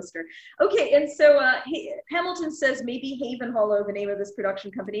comedy poster. Okay, and so Hamilton says maybe Haven Hollow, the name of this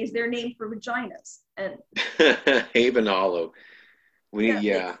production company, is their name for vaginas. And Haven Hollow.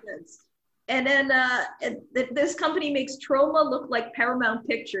 Yeah. And then this company makes Troma look like Paramount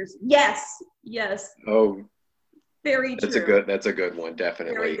Pictures. Yes. Oh, very true. That's a good one,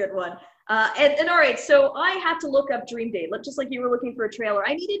 definitely. Very good one. And all right, so I had to look up Dream Date, just like you were looking for a trailer.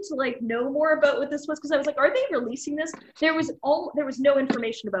 I needed to like know more about what this was because I was like, are they releasing this? There was no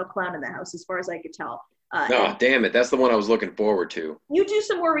information about Clown in the House as far as I could tell. Damn it. That's the one I was looking forward to. You do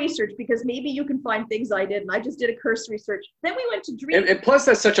some more research because maybe you can find things I did, and I just did a cursory search. Then we went to Dream. And plus,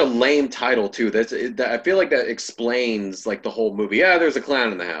 that's such a lame title too. I feel like that explains like the whole movie. Yeah, there's a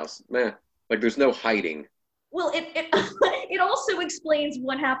clown in the house. Man, like there's no hiding. Well, it also explains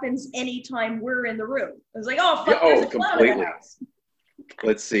what happens anytime we're in the room. It's like, oh, fuck, there's a clown in the house.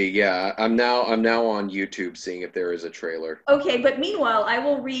 Let's see. Yeah, I'm now on YouTube seeing if there is a trailer. Okay, but meanwhile, I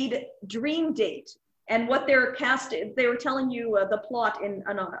will read Dream Date. And what they're casting, they were telling you the plot in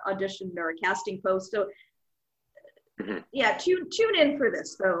an audition or a casting post. So, yeah, tune in for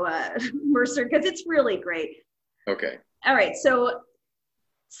this, though, Mercer, because it's really great. Okay. All right, so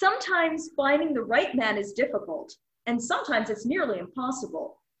sometimes finding the right man is difficult, and sometimes it's nearly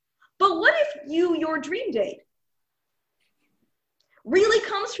impossible. But what if your dream date really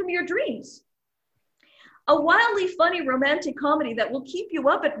comes from your dreams? A wildly funny romantic comedy that will keep you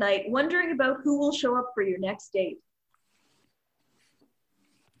up at night wondering about who will show up for your next date.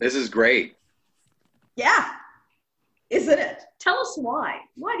 This is great. Yeah, isn't it? Tell us why.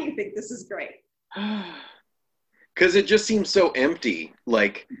 Why do you think this is great? Because it just seems so empty.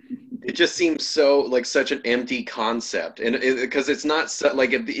 Like, it just seems so like such an empty concept. And because it's not so,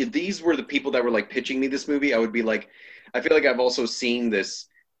 like if these were the people that were like pitching me this movie, I would be like, I feel like I've also seen this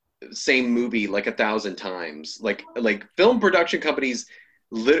same movie like 1,000 times. Like film production companies,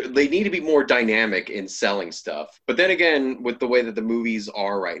 they need to be more dynamic in selling stuff. But then again, with the way that the movies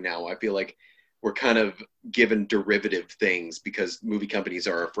are right now, I feel like we're kind of given derivative things because movie companies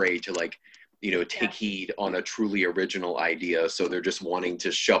are afraid to like, take heed on a truly original idea. So they're just wanting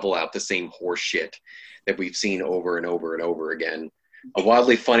to shovel out the same horse shit that we've seen over and over and over again. A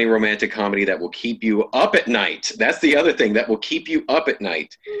wildly funny romantic comedy that will keep you up at night. That's the other thing that will keep you up at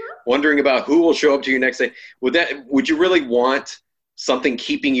night, wondering about who will show up to your next day. Would you really want something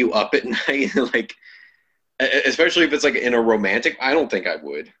keeping you up at night? Like, especially if it's like in a romantic, I don't think I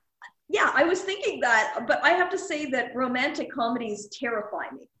would. Yeah, I was thinking that, but I have to say that romantic comedies terrify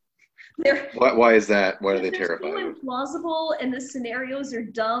me. Why is that? Why are they terrifying? They're so implausible, and the scenarios are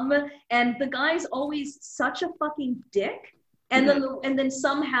dumb, and the guy's always such a fucking dick. And then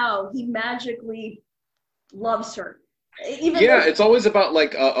somehow he magically loves her. It's always about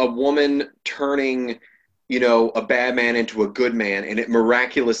like a woman turning, a bad man into a good man, and it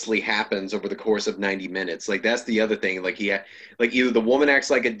miraculously happens over the course of 90 minutes. Like that's the other thing. Like either the woman acts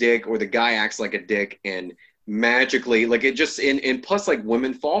like a dick or the guy acts like a dick, and magically, like it just and plus like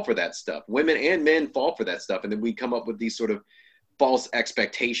women fall for that stuff. Women and men fall for that stuff, and then we come up with these sort of false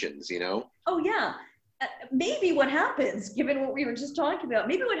expectations. Oh yeah. Maybe what happens, given what we were just talking about,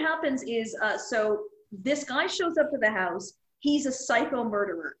 maybe what happens is, so this guy shows up to the house. He's a psycho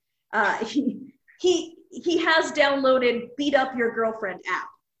murderer. He has downloaded Beat Up Your Girlfriend app.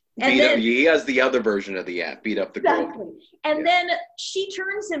 He has the other version of the app, Beat Up the Girl. Exactly. And then she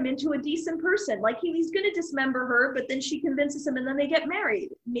turns him into a decent person. Like he's going to dismember her, but then she convinces him and then they get married.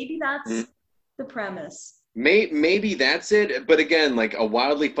 Maybe that's the premise. Maybe that's it, but again, like a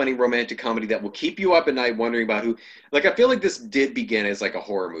wildly funny romantic comedy that will keep you up at night wondering about who. Like I feel like this did begin as like a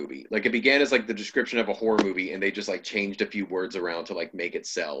horror movie. Like it began as like the description of a horror movie, and they just like changed a few words around to like make it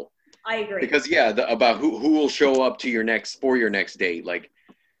sell. I agree. Because about who will show up to your next date. Like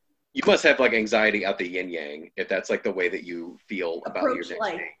you must have like anxiety out the yin yang if that's like the way that you feel about your next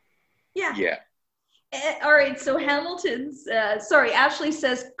date. Yeah. All right, so Ashley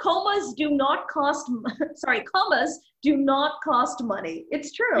says commas do not cost money.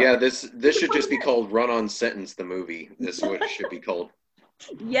 It's true. Yeah, this should just be called Run-On Sentence, the movie. This is what it should be called.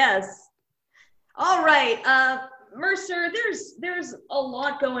 Yes. All right, Mercer, there's a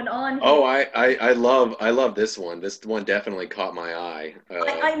lot going on here. Oh, I love this one. This one definitely caught my eye.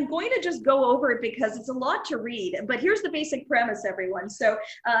 I'm going to just go over it because it's a lot to read. But here's the basic premise, everyone. So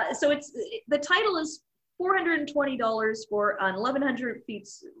the title is $420 for an 1,100 feet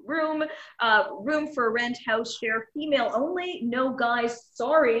room, room for rent, house share, female only, no guys,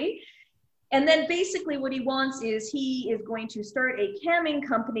 sorry. And then basically what he wants is he is going to start a camming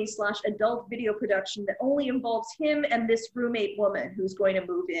company / adult video production that only involves him and this roommate woman who's going to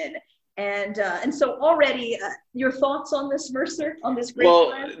move in. And so already, your thoughts on this, Mercer, on this great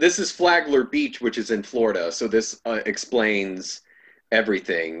plan? This is Flagler Beach, which is in Florida. So this explains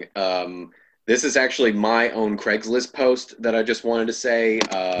everything. This is actually my own Craigslist post that I just wanted to say.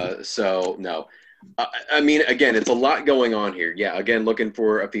 So no. I mean, again, it's a lot going on here. Yeah, again, looking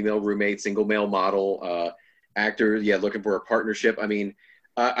for a female roommate, single male model, actor. Yeah, looking for a partnership. I mean,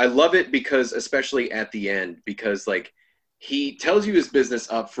 I love it because, especially at the end, because like he tells you his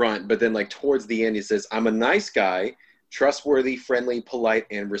business up front, but then like towards the end, he says, "I'm a nice guy, trustworthy, friendly, polite,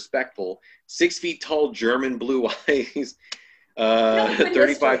 and respectful. 6 feet tall, German, blue eyes,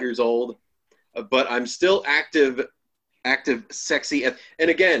 35 years old, but I'm still active, sexy." And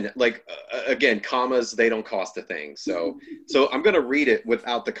again, commas, they don't cost a thing. So I'm going to read it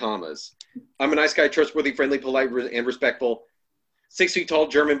without the commas. "I'm a nice guy, trustworthy, friendly, polite, and respectful. 6 feet tall,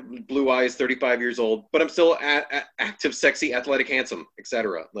 German, blue eyes, 35 years old, but I'm still active, sexy, athletic, handsome,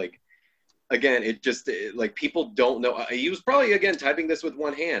 etc." Like, again, like people don't know. He was probably, again, typing this with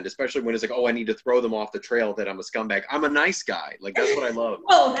one hand, especially when it's like, oh, I need to throw them off the trail that I'm a scumbag. I'm a nice guy. Like, that's what I love.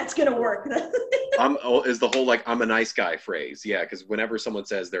 Oh, that's going to work. Is the whole, like, I'm a nice guy phrase. Yeah, because whenever someone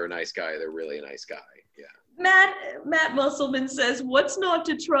says they're a nice guy, they're really a nice guy. Yeah. Matt Musselman says, "What's not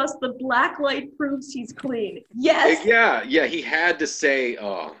to trust? The black light proves he's clean." Yes. Yeah, he had to say,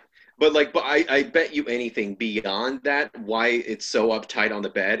 oh. But I bet you anything beyond that, why it's so uptight on the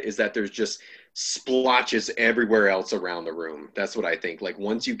bed is that there's just splotches everywhere else around the room. That's what I think. Like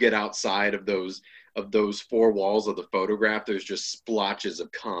once you get outside of those four walls of the photograph, there's just splotches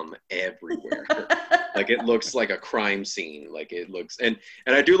of cum everywhere. Like it looks like a crime scene. Like it looks, and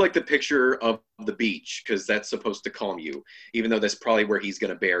I do like the picture of the beach because that's supposed to calm you, even though that's probably where he's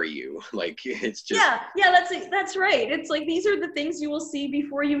gonna bury you. Like it's just that's right. It's like these are the things you will see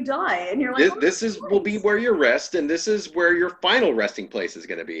before you die, and you're like, this will be where you rest, and this is where your final resting place is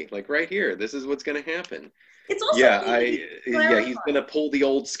gonna be. Like right here, this is what's gonna happen. It's also he's gonna pull the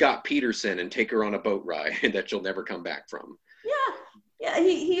old Scott Peterson and take her on a boat ride that she'll never come back from. Yeah,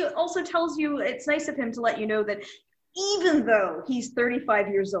 he also tells you, it's nice of him to let you know that even though he's 35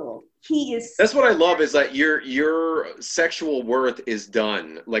 years old, he is. That's what I love is that your sexual worth is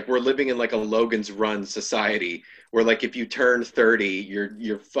done. Like we're living in like a Logan's Run society where like if you turn 30,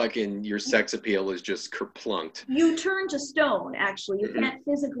 your sex appeal is just kerplunked. You turn to stone. Actually, you can't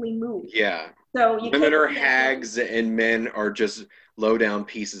physically move. Yeah. So women are hags and men are just low down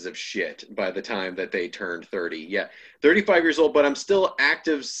pieces of shit by the time that they turn 30. Yeah. 35 years old, but I'm still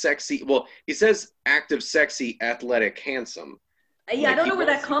active, sexy. Well, he says active, sexy, athletic, handsome. Yeah, like I don't know where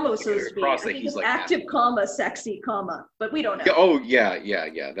that comma is supposed to be. I think it's like active, comma, sexy, comma, but we don't know. Yeah.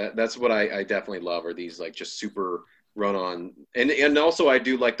 That's what I definitely love are these like just super run on. And also I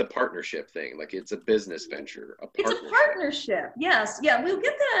do like the partnership thing. Like it's a business venture. It's a partnership. Yes. Yeah, we'll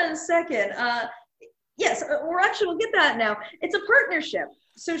get that in a second. Yes, we'll get that now. It's a partnership.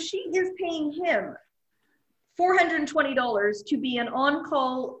 So she is paying him $420 to be an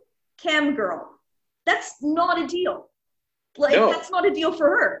on-call cam girl. That's not a deal. Like, no. That's not a deal for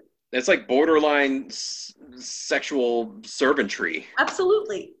her. It's like borderline sexual servantry.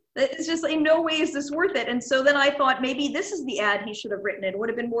 Absolutely. It's just in no way is this worth it. And so then I thought maybe this is the ad he should have written. It would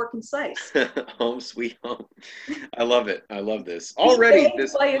have been more concise. Home sweet home. I love it. I love this. Already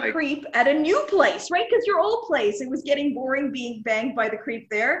this by a creep at a new place, right? Because your old place, it was getting boring being banged by the creep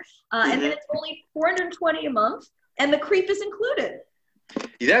there. And then it's only $420 a month, and the creep is included.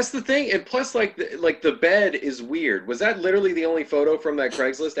 That's the thing, and plus, like the bed is weird. Was that literally the only photo from that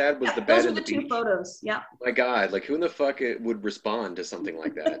Craigslist ad? Was the bed? Those are the two photos. Yeah. My God, like who in the fuck would respond to something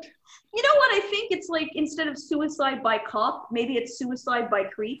like that? You know what? I think it's like instead of suicide by cop, maybe it's suicide by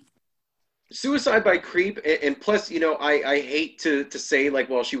creep. Suicide by creep, and plus, you know, I hate to say like,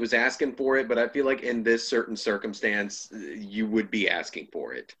 well, she was asking for it, but I feel like in this certain circumstance, you would be asking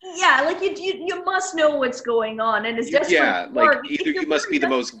for it. Yeah, like you must know what's going on, and it's just like either you must be the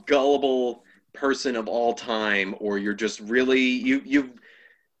most gullible person of all time, or you're just really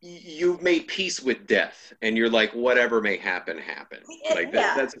you've made peace with death, and you're like, whatever may happen. Like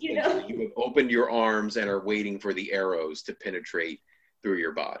that's you know, you have opened your arms and are waiting for the arrows to penetrate through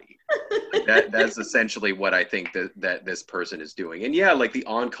your body. Like that's essentially what I think that this person is doing. And yeah, like the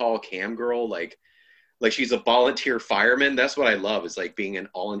on-call cam girl, like she's a volunteer fireman. That's what I love is like being an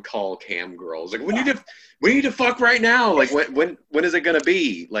on-call cam girl. It's like we need to fuck right now. Like when is it gonna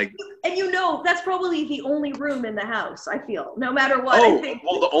be? Like, and you know that's probably the only room in the house, I feel, no matter what. Oh,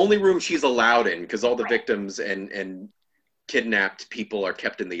 well, the only room she's allowed in because all the victims and kidnapped people are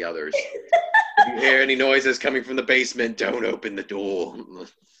kept in the others. If you hear any noises coming from the basement, don't open the door.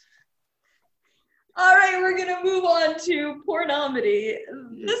 All right, we're going to move on to Pornomedy.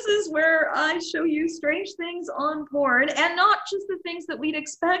 This is where I show you strange things on porn, and not just the things that we'd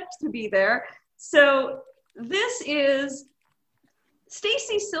expect to be there. So this is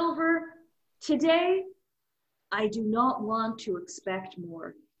Stacy Silver. Today, I do not want to expect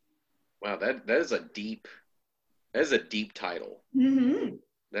more. Wow, that is a deep title. Mm-hmm.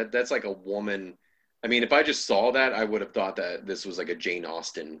 That's like a woman. I mean, if I just saw that, I would have thought that this was like a Jane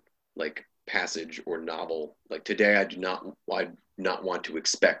Austen like passage or novel. Like today, I do not want to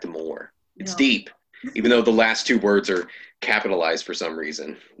expect more. It's deep, even though the last two words are capitalized for some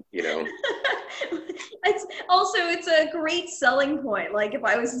reason. You know. It's a great selling point. Like if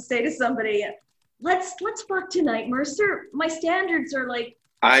I was to say to somebody, "Let's fuck tonight, Mercer." My standards are like.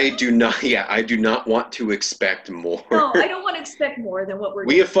 I do not want to expect more. No, I don't want to expect more than what we're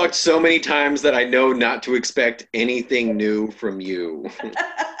doing. We have fucked so many times that I know not to expect anything new from you.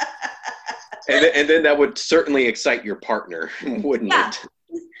 and then that would certainly excite your partner, wouldn't it?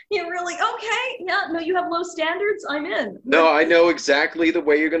 You're really, okay, yeah, no, you have low standards, I'm in. No, I know exactly the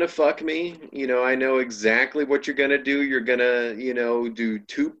way you're going to fuck me. You know, I know exactly what you're going to do. You're going to, you know, do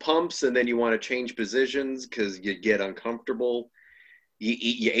 2 pumps and then you want to change positions because you get uncomfortable.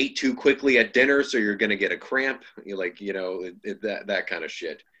 you ate too quickly at dinner, so you're gonna get a cramp. You like, that kind of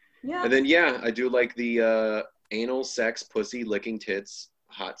shit. Yeah. And then yeah, I do like the anal sex, pussy, licking tits,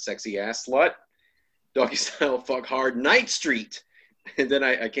 hot, sexy ass slut, doggy style, fuck hard, night street. And then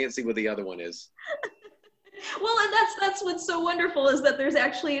I can't see what the other one is. Well, and that's what's so wonderful is that there's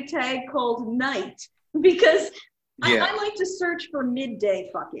actually a tag called night, because I like to search for midday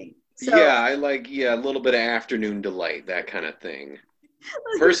fucking. So. Yeah, I like a little bit of afternoon delight, that kind of thing.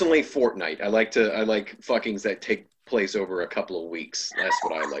 Personally, Fortnite. I like fuckings that take place over a couple of weeks. That's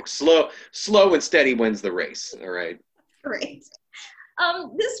what I like. Slow and steady wins the race. All right. Great.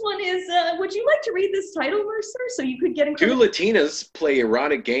 This one is, would you like to read this title, Mercer, so you could get in? 2 Latinas play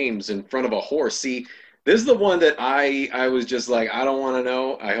erotic games in front of a horse. See, this is the one that I was just like, I don't want to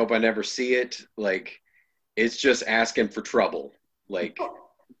know. I hope I never see it. Like, it's just asking for trouble. Like,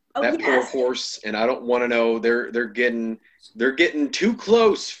 poor horse, and I don't want to know. They're getting too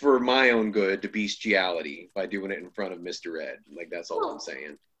close for my own good to bestiality by doing it in front of Mr. Ed. Like, that's all I'm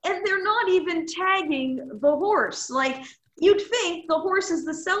saying. And they're not even tagging the horse. Like, you'd think the horse is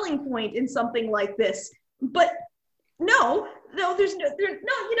the selling point in something like this, but no, there's no,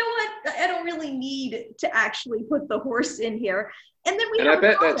 you know what? I don't really need to actually put the horse in here. And then I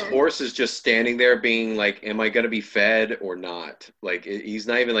bet that horse is just standing there being like, am I going to be fed or not? Like, he's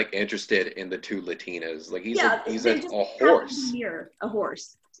not even like interested in the 2 Latinas. Like, he's a horse. Near a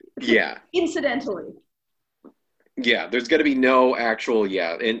horse. Yeah. Incidentally. Yeah, there's going to be no actual,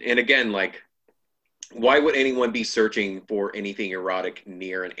 And again, like, why would anyone be searching for anything erotic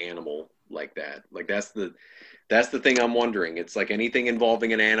near an animal like that? Like, that's the thing I'm wondering. It's like anything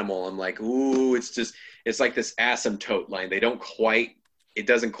involving an animal, I'm like, ooh, it's like this asymptote line. It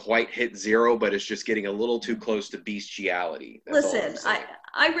doesn't quite hit zero, but it's just getting a little too close to bestiality. Listen,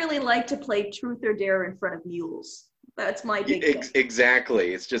 I really like to play truth or dare in front of mules. That's my big thing.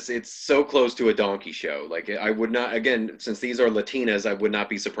 Exactly. It's so close to a donkey show. Like, I would not, again, since these are Latinas, I would not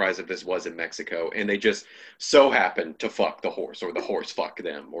be surprised if this was in Mexico and they just so happened to fuck the horse, or the horse fuck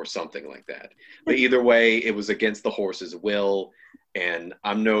them, or something like that. But either way, it was against the horse's will, and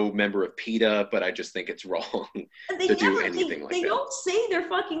I'm no member of PETA, but I just think it's wrong to do anything like that. They don't say they're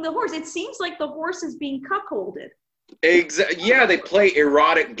fucking the horse. It seems like the horse is being cuckolded. Yeah, they play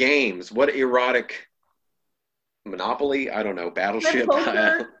erotic games. What erotic... Monopoly, I don't know, Battleship.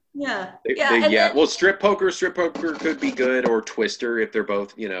 Yeah. Well, strip poker could be good, or Twister if they're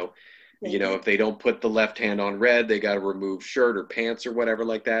both, if they don't put the left hand on red, they got to remove shirt or pants or whatever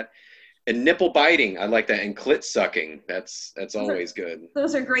like that. And nipple biting, I like that. And clit sucking, that's always good.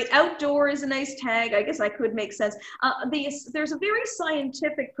 Those are great. Outdoor is a nice tag. I guess I could make sense. There's a very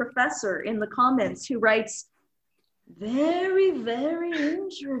scientific professor in the comments who writes, very, very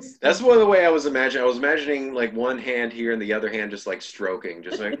interesting. That's one of the way I was imagining. I was imagining like one hand here and the other hand just like stroking,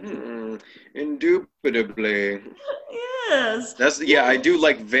 just like indubitably. Yes. I do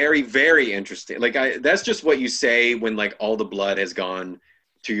like very, very interesting. Like that's just what you say when like all the blood has gone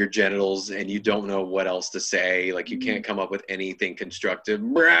to your genitals and you don't know what else to say. Like you can't come up with anything constructive.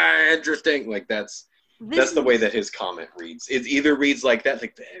 Interesting. Like that's the way that his comment reads. It either reads like that,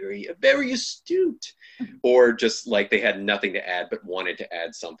 like very, very astute, or just like they had nothing to add but wanted to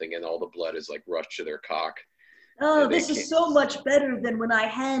add something, and all the blood is like rushed to their cock. Oh, this is so much better than when I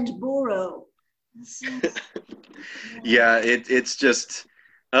hand borrow. Yeah, it's just.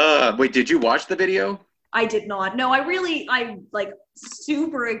 Wait, did you watch the video? I did not. No, I'm like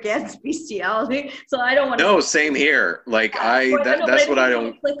super against bestiality, so I don't want to. No, same here. Like that's what I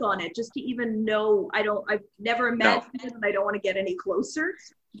don't click on it just to even know. I've never imagined it, and I don't want to get any closer.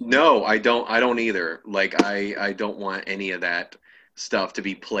 No, I don't either. Like I don't want any of that stuff to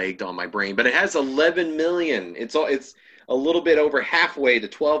be plagued on my brain. But it has 11 million. It's a little bit over halfway to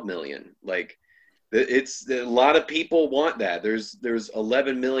 12 million. Like it's a lot of people want that. There's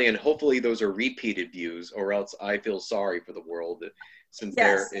 11 million. Hopefully those are repeated views, or else I feel sorry for the world, since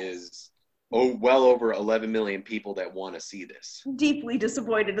there is well over 11 million people that want to see this. Deeply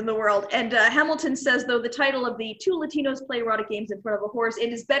disappointed in the world. And Hamilton says, though, the title of the 2 Latinos play erotic games in front of a horse,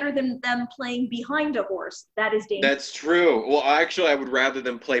 it is better than them playing behind a horse. That is dangerous. That's true. Well, actually, I would rather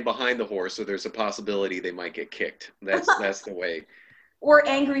them play behind the horse, so there's a possibility they might get kicked. That's the way. Or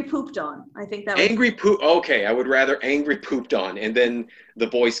angry pooped on. I think that angry poop. Okay, I would rather angry pooped on, and then the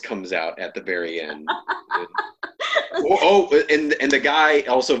voice comes out at the very end. And the guy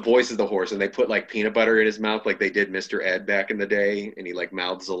also voices the horse, and they put like peanut butter in his mouth, like they did Mr. Ed back in the day, and he like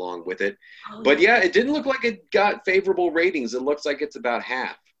mouths along with it. But yeah, it didn't look like it got favorable ratings. It looks like it's about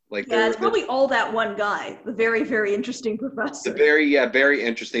half. Like Yeah, it's probably all that one guy, the very, very interesting professor. very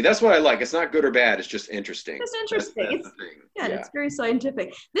interesting. That's what I like. It's not good or bad. It's just interesting. It's interesting. That's the thing. Yeah, and it's very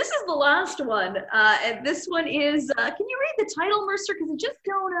scientific. This is the last one, and this one is. Can you read the title, Mercer? Because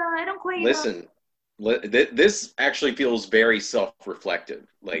I don't quite. Listen, this actually feels very self-reflective.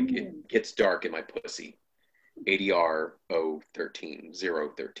 Like it gets dark in my pussy. ADR 013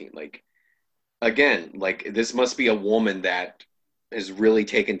 013. Like again, like this must be a woman that has really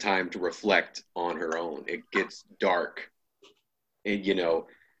taken time to reflect on her own. It gets dark. You know,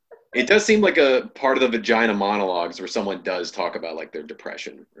 it does seem like a part of the vagina monologues where someone does talk about like their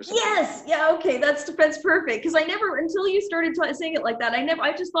depression or something. Yes, yeah, okay, that's perfect. Because I never, until you started saying it like that,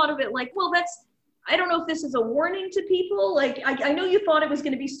 I just thought of it like, well, I don't know if this is a warning to people. Like, I know you thought it was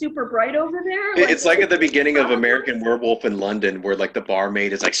going to be super bright over there. Like, it's like at the beginning of American Werewolf in London, where like the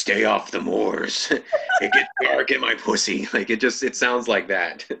barmaid is like, "Stay off the moors. It gets dark in my pussy." Like it sounds like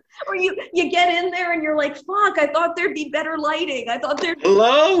that. Or you get in there and you're like, "Fuck! I thought there'd be better lighting. I thought there'd be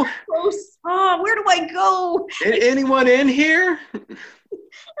hello. Close. Oh, where do I go? Anyone in here?"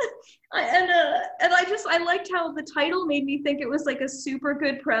 I liked how the title made me think it was like a super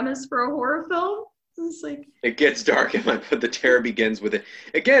good premise for a horror film. It's like it gets dark and the terror begins with it.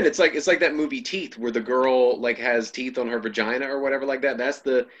 Again, it's like that movie Teeth, where the girl like has teeth on her vagina or whatever like that. That's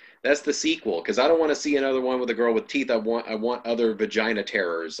the sequel, because I don't want to see another one with a girl with teeth. I want other vagina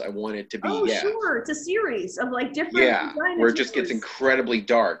terrors. I want it to be sure, it's a series of like different vagina where it just gets incredibly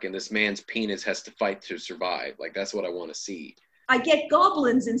dark and this man's penis has to fight to survive. Like that's what I want to see. I get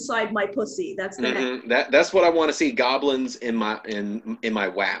goblins inside my pussy. That's the that's what I want to see. Goblins in my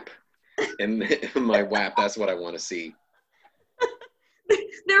WAP. In my WAP, that's what I want to see.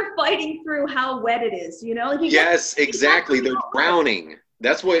 They're fighting through how wet it is, you know? Yes, exactly. They're drowning.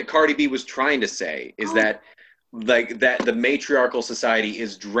 That's what Cardi B was trying to say, is that like that the matriarchal society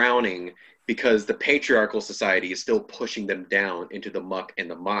is drowning because the patriarchal society is still pushing them down into the muck and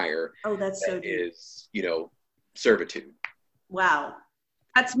the mire. Oh, that's so deep. Is, servitude. Wow.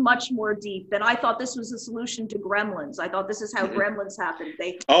 That's much more deep than I thought. This was a solution to Gremlins. I thought this is how Gremlins happened.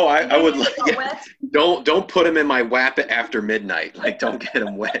 I would like. Yeah, don't put them in my WAP after midnight. Like, don't get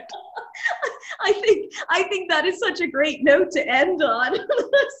them wet. I think that is such a great note to end on.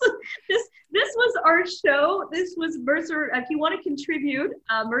 This was our show. This was Mercer. If you want to contribute,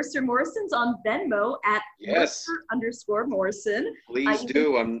 Mercer Morrison's on Venmo at Mercer_Morrison. Please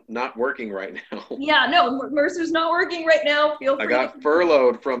do. I'm not working right now. Yeah, no, Mercer's not working right now. Feel free. I got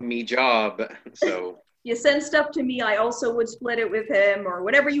furloughed from me job, so. You send stuff to me, I also would split it with him, or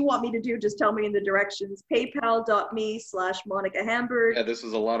whatever you want me to do, just tell me in the directions. PayPal.me/Monica Hamburg. Yeah, this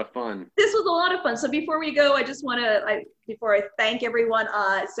was a lot of fun. This was a lot of fun. So before we go, I just want to, before I thank everyone,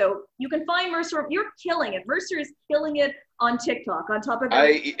 so you can find Mercer. You're killing it. Mercer is killing it on TikTok, on top of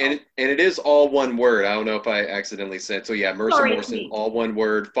it. And it is all one word. I don't know if I accidentally said. So yeah, Mercer Morrison, all one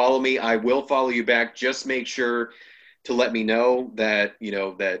word. Follow me. I will follow you back. Just make sure to let me know that,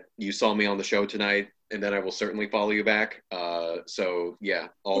 that you saw me on the show tonight. And then I will certainly follow you back. So yeah,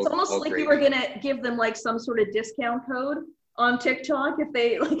 it's almost like you were gonna give them like some sort of discount code on TikTok if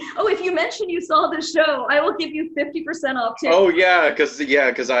they if you mention you saw the show, I will give you 50% off TikTok. Oh yeah,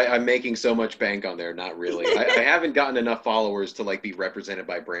 because I'm making so much bank on there. Not really. I haven't gotten enough followers to like be represented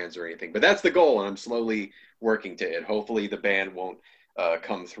by brands or anything, but that's the goal, and I'm slowly working to it. Hopefully the ban won't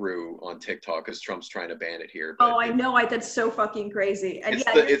come through on TikTok because Trump's trying to ban it here. But I know. That's so fucking crazy. And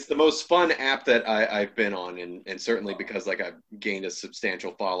it's the most fun app that I've been on, and certainly because like I've gained a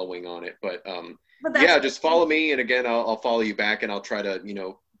substantial following on it. But yeah, just follow me, and again, I'll follow you back, and I'll try to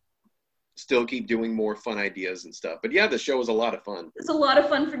still keep doing more fun ideas and stuff. But yeah, the show was a lot of fun. It's a lot of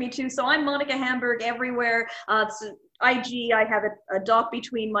fun for me too. So I'm Monica Hamburg everywhere. It's IG, I have a dot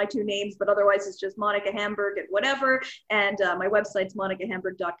between my two names, but otherwise it's just Monica Hamburg and whatever. And my website's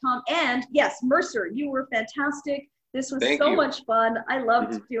monicahamburg.com. And yes, Mercer, you were fantastic. This was much fun. I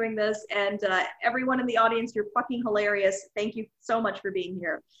loved doing this. And everyone in the audience, you're fucking hilarious. Thank you so much for being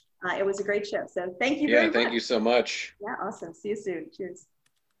here. It was a great show. So thank you very much. Yeah, thank you so much. Yeah, awesome. See you soon. Cheers.